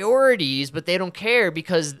misplaced priorities, but they don't care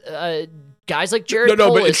because guys like Jared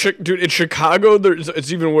Polis... But in Chicago,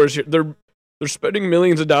 it's even worse. They're spending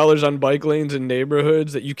millions of dollars on bike lanes in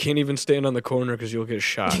neighborhoods that you can't even stand on the corner because you'll get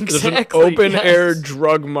shot. Exactly, There's an open-air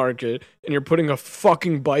drug market, and you're putting a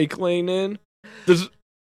fucking bike lane in?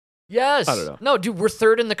 Yes. I don't know. No, dude, we're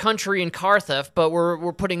third in the country in car theft, but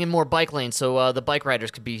we're putting in more bike lanes so the bike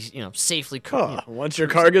riders could be, safely. Once your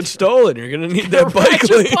car gets stolen, you're gonna need that Ride bike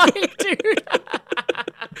your lane. bike, dude.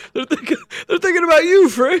 They're thinking about you,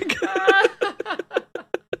 Frank.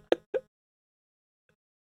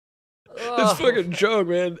 It's fucking joke,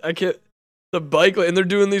 man. I can't. The bike lane, and they're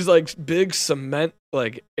doing these like big cement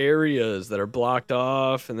like areas that are blocked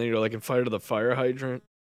off, and then like in front of the fire hydrant,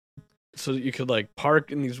 so that you could like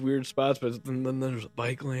park in these weird spots. But then there's a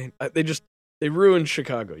bike lane. They ruined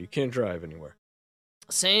Chicago. You can't drive anywhere.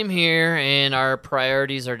 Same here, and our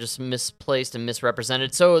priorities are just misplaced and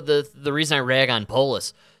misrepresented. So the reason I rag on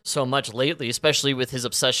Polis so much lately, especially with his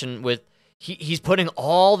obsession with he's putting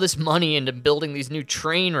all this money into building these new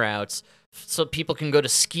train routes so people can go to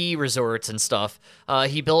ski resorts and stuff.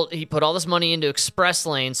 He put all this money into express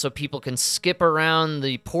lanes so people can skip around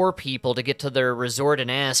the poor people to get to their resort in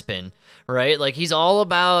Aspen, right? Like he's all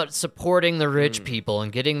about supporting the rich people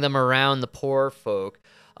and getting them around the poor folk.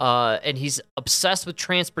 And he's obsessed with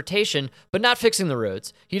transportation, but not fixing the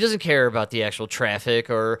roads. He doesn't care about the actual traffic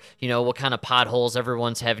or, what kind of potholes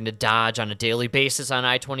everyone's having to dodge on a daily basis on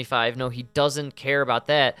I-25. No, he doesn't care about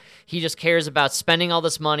that. He just cares about spending all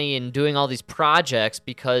this money and doing all these projects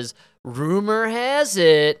because rumor has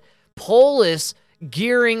it, Polis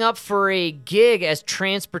gearing up for a gig as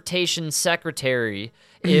transportation secretary.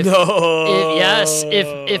 If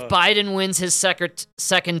Biden wins his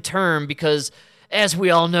second term, because as we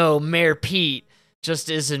all know, Mayor Pete just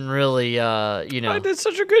isn't really, I did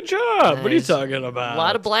such a good job. What are you talking about? A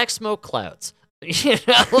lot of black smoke clouds.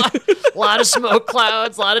 A lot of smoke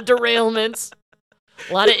clouds, a lot of derailments,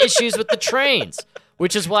 a lot of issues with the trains,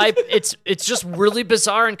 which is why it's just really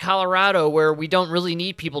bizarre in Colorado where we don't really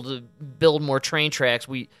need people to build more train tracks.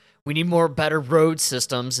 We need more better road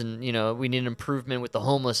systems and, we need an improvement with the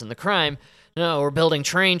homeless and the crime. No, we're building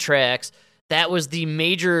train tracks. That was the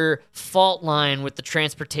major fault line with the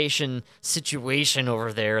transportation situation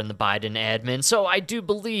over there in the Biden admin. So I do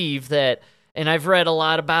believe that, and I've read a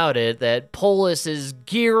lot about it, that Polis is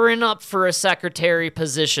gearing up for a secretary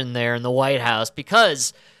position there in the White House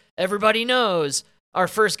because everybody knows our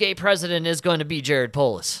first gay president is going to be Jared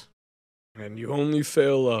Polis. And you only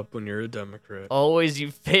fail up when you're a Democrat. Always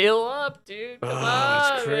you fail up, dude. Come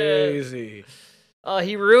on, it's crazy.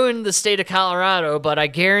 He ruined the state of Colorado, but I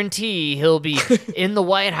guarantee he'll be in the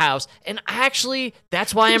White House. And actually,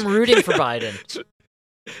 that's why I'm rooting for Biden.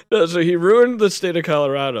 So he ruined the state of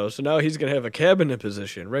Colorado, so now he's going to have a cabinet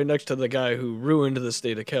position right next to the guy who ruined the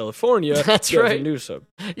state of California. That's Gavin right. Newsom.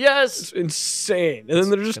 Yes. It's insane. And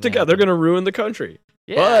then they're just together. They're going to ruin the country.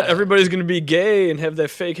 Yeah. But everybody's going to be gay and have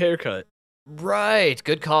that fake haircut. Right.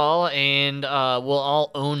 Good call. And we'll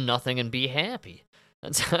all own nothing and be happy.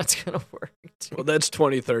 That's how it's going to work. Dude. Well, that's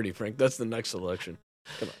 2030, Frank. That's the next election.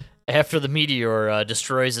 Come on. After the meteor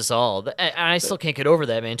destroys us all. And I still can't get over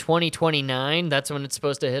that, man. 2029, that's when it's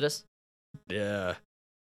supposed to hit us? Yeah.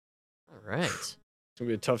 All right. It's going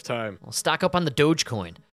to be a tough time. Well, stock up on the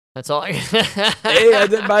Dogecoin. That's all. Hey, I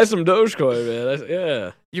did buy some Dogecoin, man.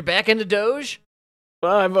 Yeah. You're back into Doge?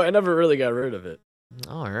 Well, I never really got rid of it.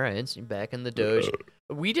 All right, so you're back in the Doge.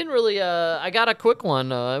 We didn't really. I got a quick one.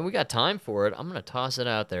 We got time for it. I'm gonna toss it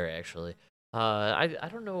out there. Actually, I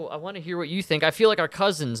don't know. I want to hear what you think. I feel like our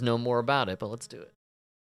cousins know more about it, but let's do it.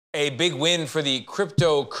 A big win for the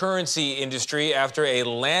cryptocurrency industry after a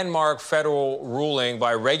landmark federal ruling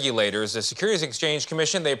by regulators. The Securities Exchange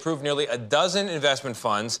Commission, they approved nearly a dozen investment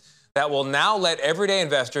funds that will now let everyday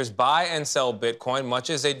investors buy and sell Bitcoin, much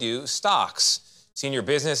as they do stocks. Senior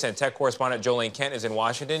business and tech correspondent Jolene Kent is in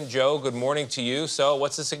Washington. Joe, good morning to you. So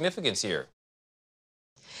what's the significance here?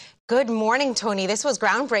 Good morning, Tony. This was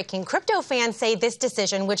groundbreaking. Crypto fans say this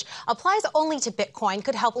decision, which applies only to Bitcoin,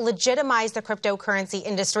 could help legitimize the cryptocurrency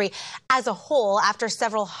industry as a whole after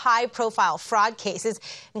several high-profile fraud cases,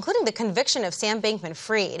 including the conviction of Sam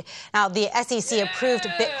Bankman-Fried. Now, the SEC approved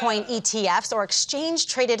Bitcoin ETFs, or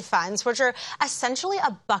exchange-traded funds, which are essentially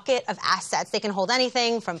a bucket of assets. They can hold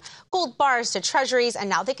anything from gold bars to treasuries, and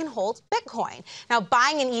now they can hold Bitcoin. Now,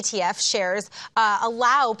 buying an ETF shares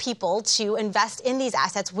allow people to invest in these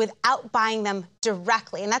assets without buying them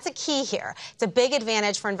directly. And that's a key here. It's a big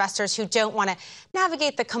advantage for investors who don't want to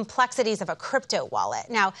navigate the complexities of a crypto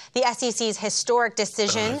wallet. Now, the SEC's historic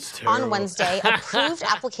decision on Wednesday approved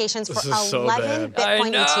applications for 11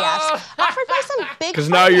 Bitcoin ETFs offered by some big Because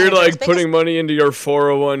now you're like putting money into your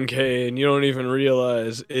 401k and you don't even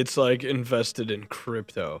realize it's like invested in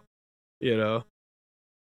crypto, you know?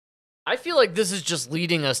 I feel like this is just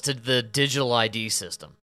leading us to the digital ID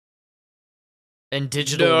system. And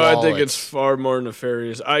digital wallets. I think it's far more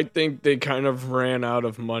nefarious. I think they kind of ran out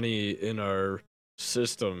of money in our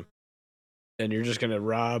system, and you're just going to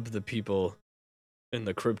rob the people in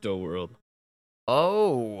the crypto world.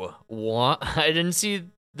 Oh, what? I didn't see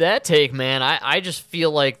that take, man. I just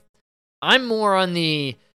feel like I'm more on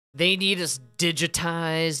the they need us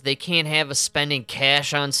digitized. They can't have us spending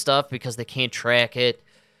cash on stuff because they can't track it.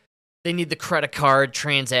 They need the credit card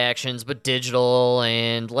transactions, but digital,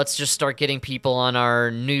 and let's just start getting people on our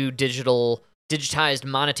new digitized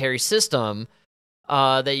monetary system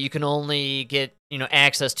that you can only get,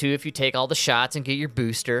 access to if you take all the shots and get your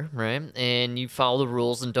booster, right? And you follow the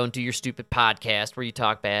rules and don't do your stupid podcast where you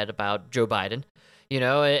talk bad about Joe Biden,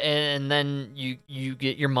 and then you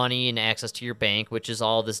get your money and access to your bank, which is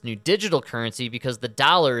all this new digital currency because the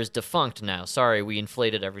dollar is defunct now. Sorry, we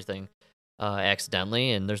inflated everything. Accidentally,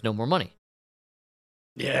 and there's no more money.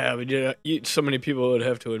 Yeah, but so many people would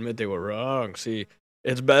have to admit they were wrong. See,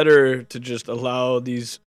 it's better to just allow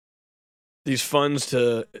these funds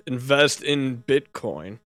to invest in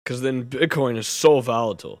Bitcoin, because then Bitcoin is so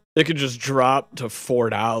volatile. It could just drop to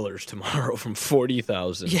 $4 tomorrow from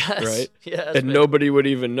 40,000, right? Yes, and nobody would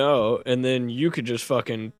even know. And then you could just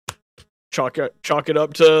fucking chalk it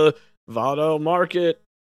up to volatile market.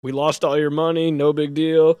 We lost all your money, no big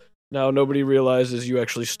deal. Now, nobody realizes you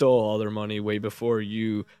actually stole all their money way before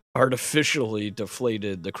you artificially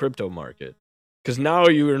deflated the crypto market. Because now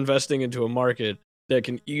you're investing into a market that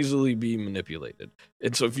can easily be manipulated.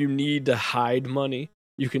 And so if you need to hide money,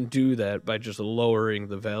 you can do that by just lowering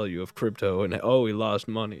the value of crypto and, we lost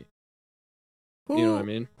money. You know what I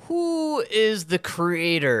mean? Who is the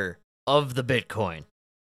creator of the Bitcoin?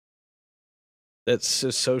 That's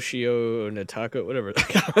Satoshi Nataka, whatever.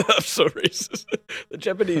 I'm so racist. The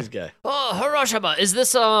Japanese guy. Oh, Hiroshima. Is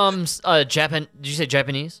this Japan? Did you say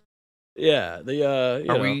Japanese? Yeah.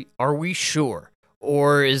 Are we sure,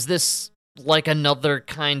 or is this like another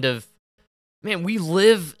kind of? Man, we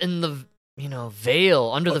live in the veil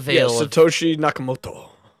under the veil. Yeah, Satoshi Nakamoto.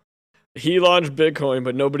 He launched Bitcoin,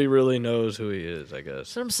 but nobody really knows who he is, I guess.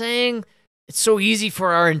 That's what I'm saying. It's so easy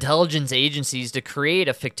for our intelligence agencies to create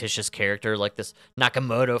a fictitious character like this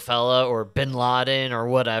Nakamoto fella or Bin Laden or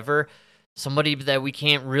whatever. Somebody that we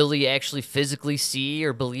can't really actually physically see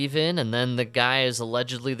or believe in, and then the guy is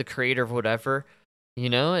allegedly the creator of whatever,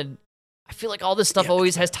 and I feel like all this stuff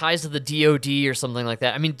always has ties to the DOD or something like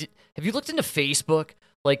that. I mean, have you looked into Facebook?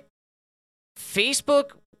 Like,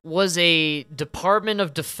 Facebook was a Department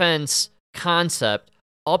of Defense concept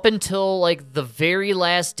up until like the very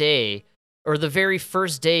last day or the very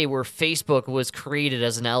first day where Facebook was created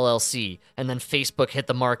as an LLC, and then Facebook hit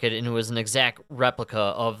the market and it was an exact replica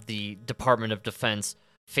of the Department of Defense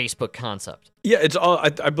Facebook concept. Yeah, it's all,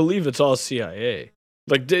 I believe it's all CIA.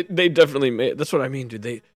 Like, they definitely made, that's what I mean,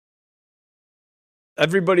 dude.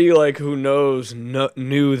 Everybody like who knows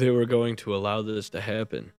knew they were going to allow this to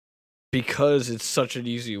happen because it's such an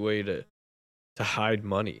easy way to hide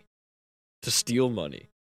money, to steal money.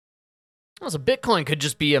 So Bitcoin could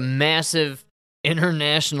just be a massive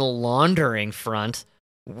international laundering front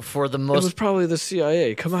for the It most. was probably the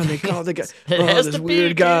CIA. Come on, they called the guy. It has this to be,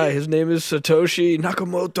 weird guy. dude. His name is Satoshi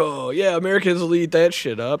Nakamoto. Yeah, Americans will eat that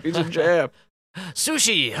shit up. He's a Jap.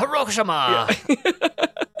 Sushi Hiroshima.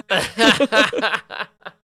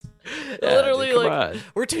 Yeah, Literally, dude, come like, on.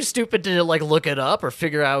 we're too stupid to like look it up or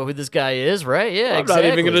figure out who this guy is, right? Yeah, I'm exactly.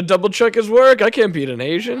 not even gonna double check his work. I can't beat an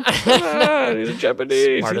Asian. Come on, he's a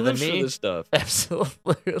Japanese. Smarter He than lives for me. this stuff.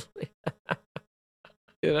 Absolutely.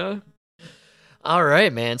 You know? All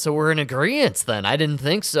right, man. So we're in agreement then. I didn't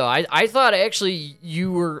think so. I thought actually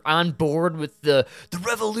you were on board with the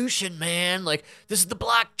revolution, man. Like, this is the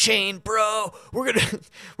blockchain, bro. We're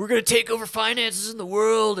gonna take over finances in the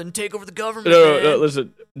world and take over the government. No, man.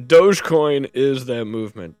 listen. Dogecoin is that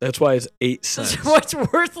movement. That's why it's 8 cents. That's what's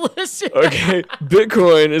worthless. Okay,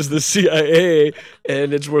 Bitcoin is the CIA,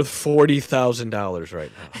 and it's worth $40,000 right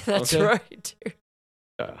now. That's okay? right, dude.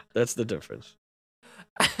 That's the difference.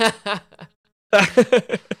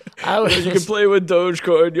 I was- You can play with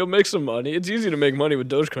Dogecoin. You'll make some money. It's easy to make money with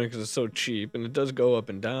Dogecoin because it's so cheap, and it does go up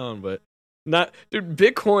and down. But not, dude.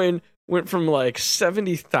 Bitcoin went from like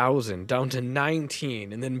 70,000 down to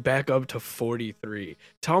 19, and then back up to 43.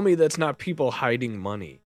 Tell me that's not people hiding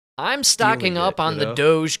money. I'm stocking Stealing up it, on you the know?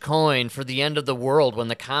 Dogecoin for the end of the world when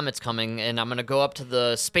the comet's coming, and I'm gonna go up to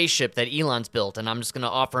the spaceship that Elon's built, and I'm just gonna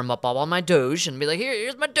offer him up all my Doge and be like,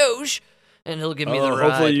 here's my Doge, and he'll give me the ride.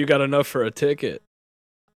 Hopefully you got enough for a ticket.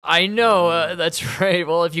 I know, that's right.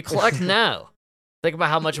 Well, if you collect now, think about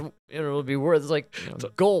how much it'll be worth. It's like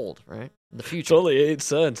gold, right? In the It's future. only 8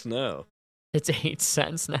 cents now. It's 8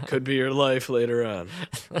 cents now. Could be your life later on.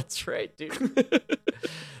 That's right, dude.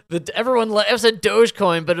 Everyone loves a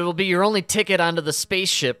Dogecoin, but it'll be your only ticket onto the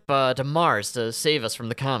spaceship to Mars to save us from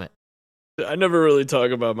the comet. I never really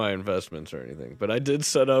talk about my investments or anything, but I did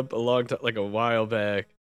set up a long time, like a while back,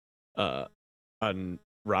 on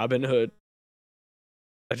Robinhood.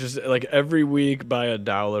 I just like every week buy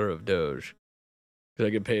 $1 of Doge because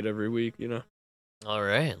I get paid every week, you know. All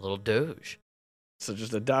right, little Doge. So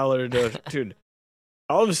just $1 of Doge, dude.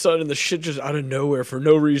 All of a sudden, the shit just out of nowhere for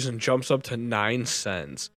no reason jumps up to 9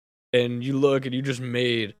 cents, and you look and you just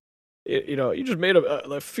made. You just made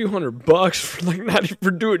a few $100 for like not even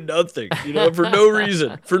for doing nothing, for no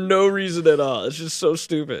reason at all. It's just so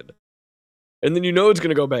stupid. And then it's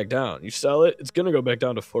gonna go back down. You sell it, it's gonna go back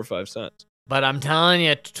down to 4 or 5 cents. But I'm telling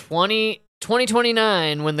you,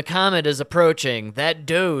 2029, when the comet is approaching, that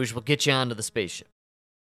Doge will get you onto the spaceship.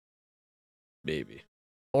 Maybe.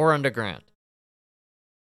 Or underground.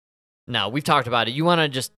 No, we've talked about it. You want to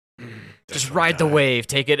just ride the wave,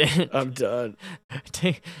 take it in. I'm done.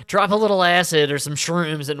 Drop a little acid or some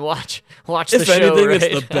shrooms and watch the If show. anything, right?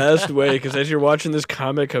 it's the best way because as you're watching this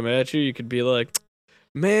comet come at you, you could be like,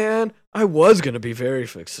 "Man, I was gonna be very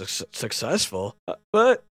successful,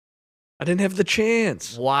 but I didn't have the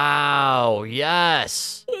chance." Wow.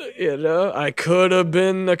 Yes. I could have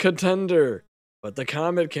been a contender, but the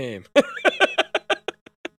comet came.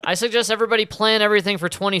 I suggest everybody plan everything for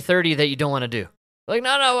 2030 that you don't want to do. Like, no,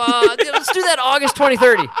 let's do that August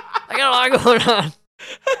 2030. I got a lot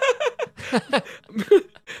going on.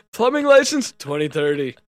 Plumbing license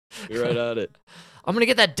 2030. You're right on it. I'm gonna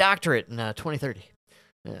get that doctorate in 2030.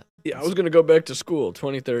 Yeah, I was gonna go back to school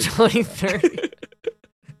 2030. 2030.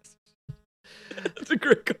 That's a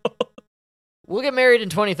great call. We'll get married in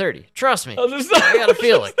 2030. Trust me. I got a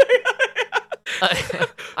feeling.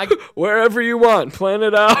 Wherever you want, plan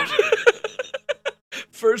it out.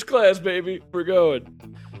 First class, baby. We're going.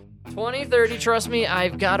 2030, trust me,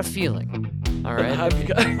 I've got a feeling. All right.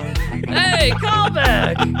 Hey, call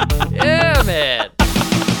back. Yeah, man.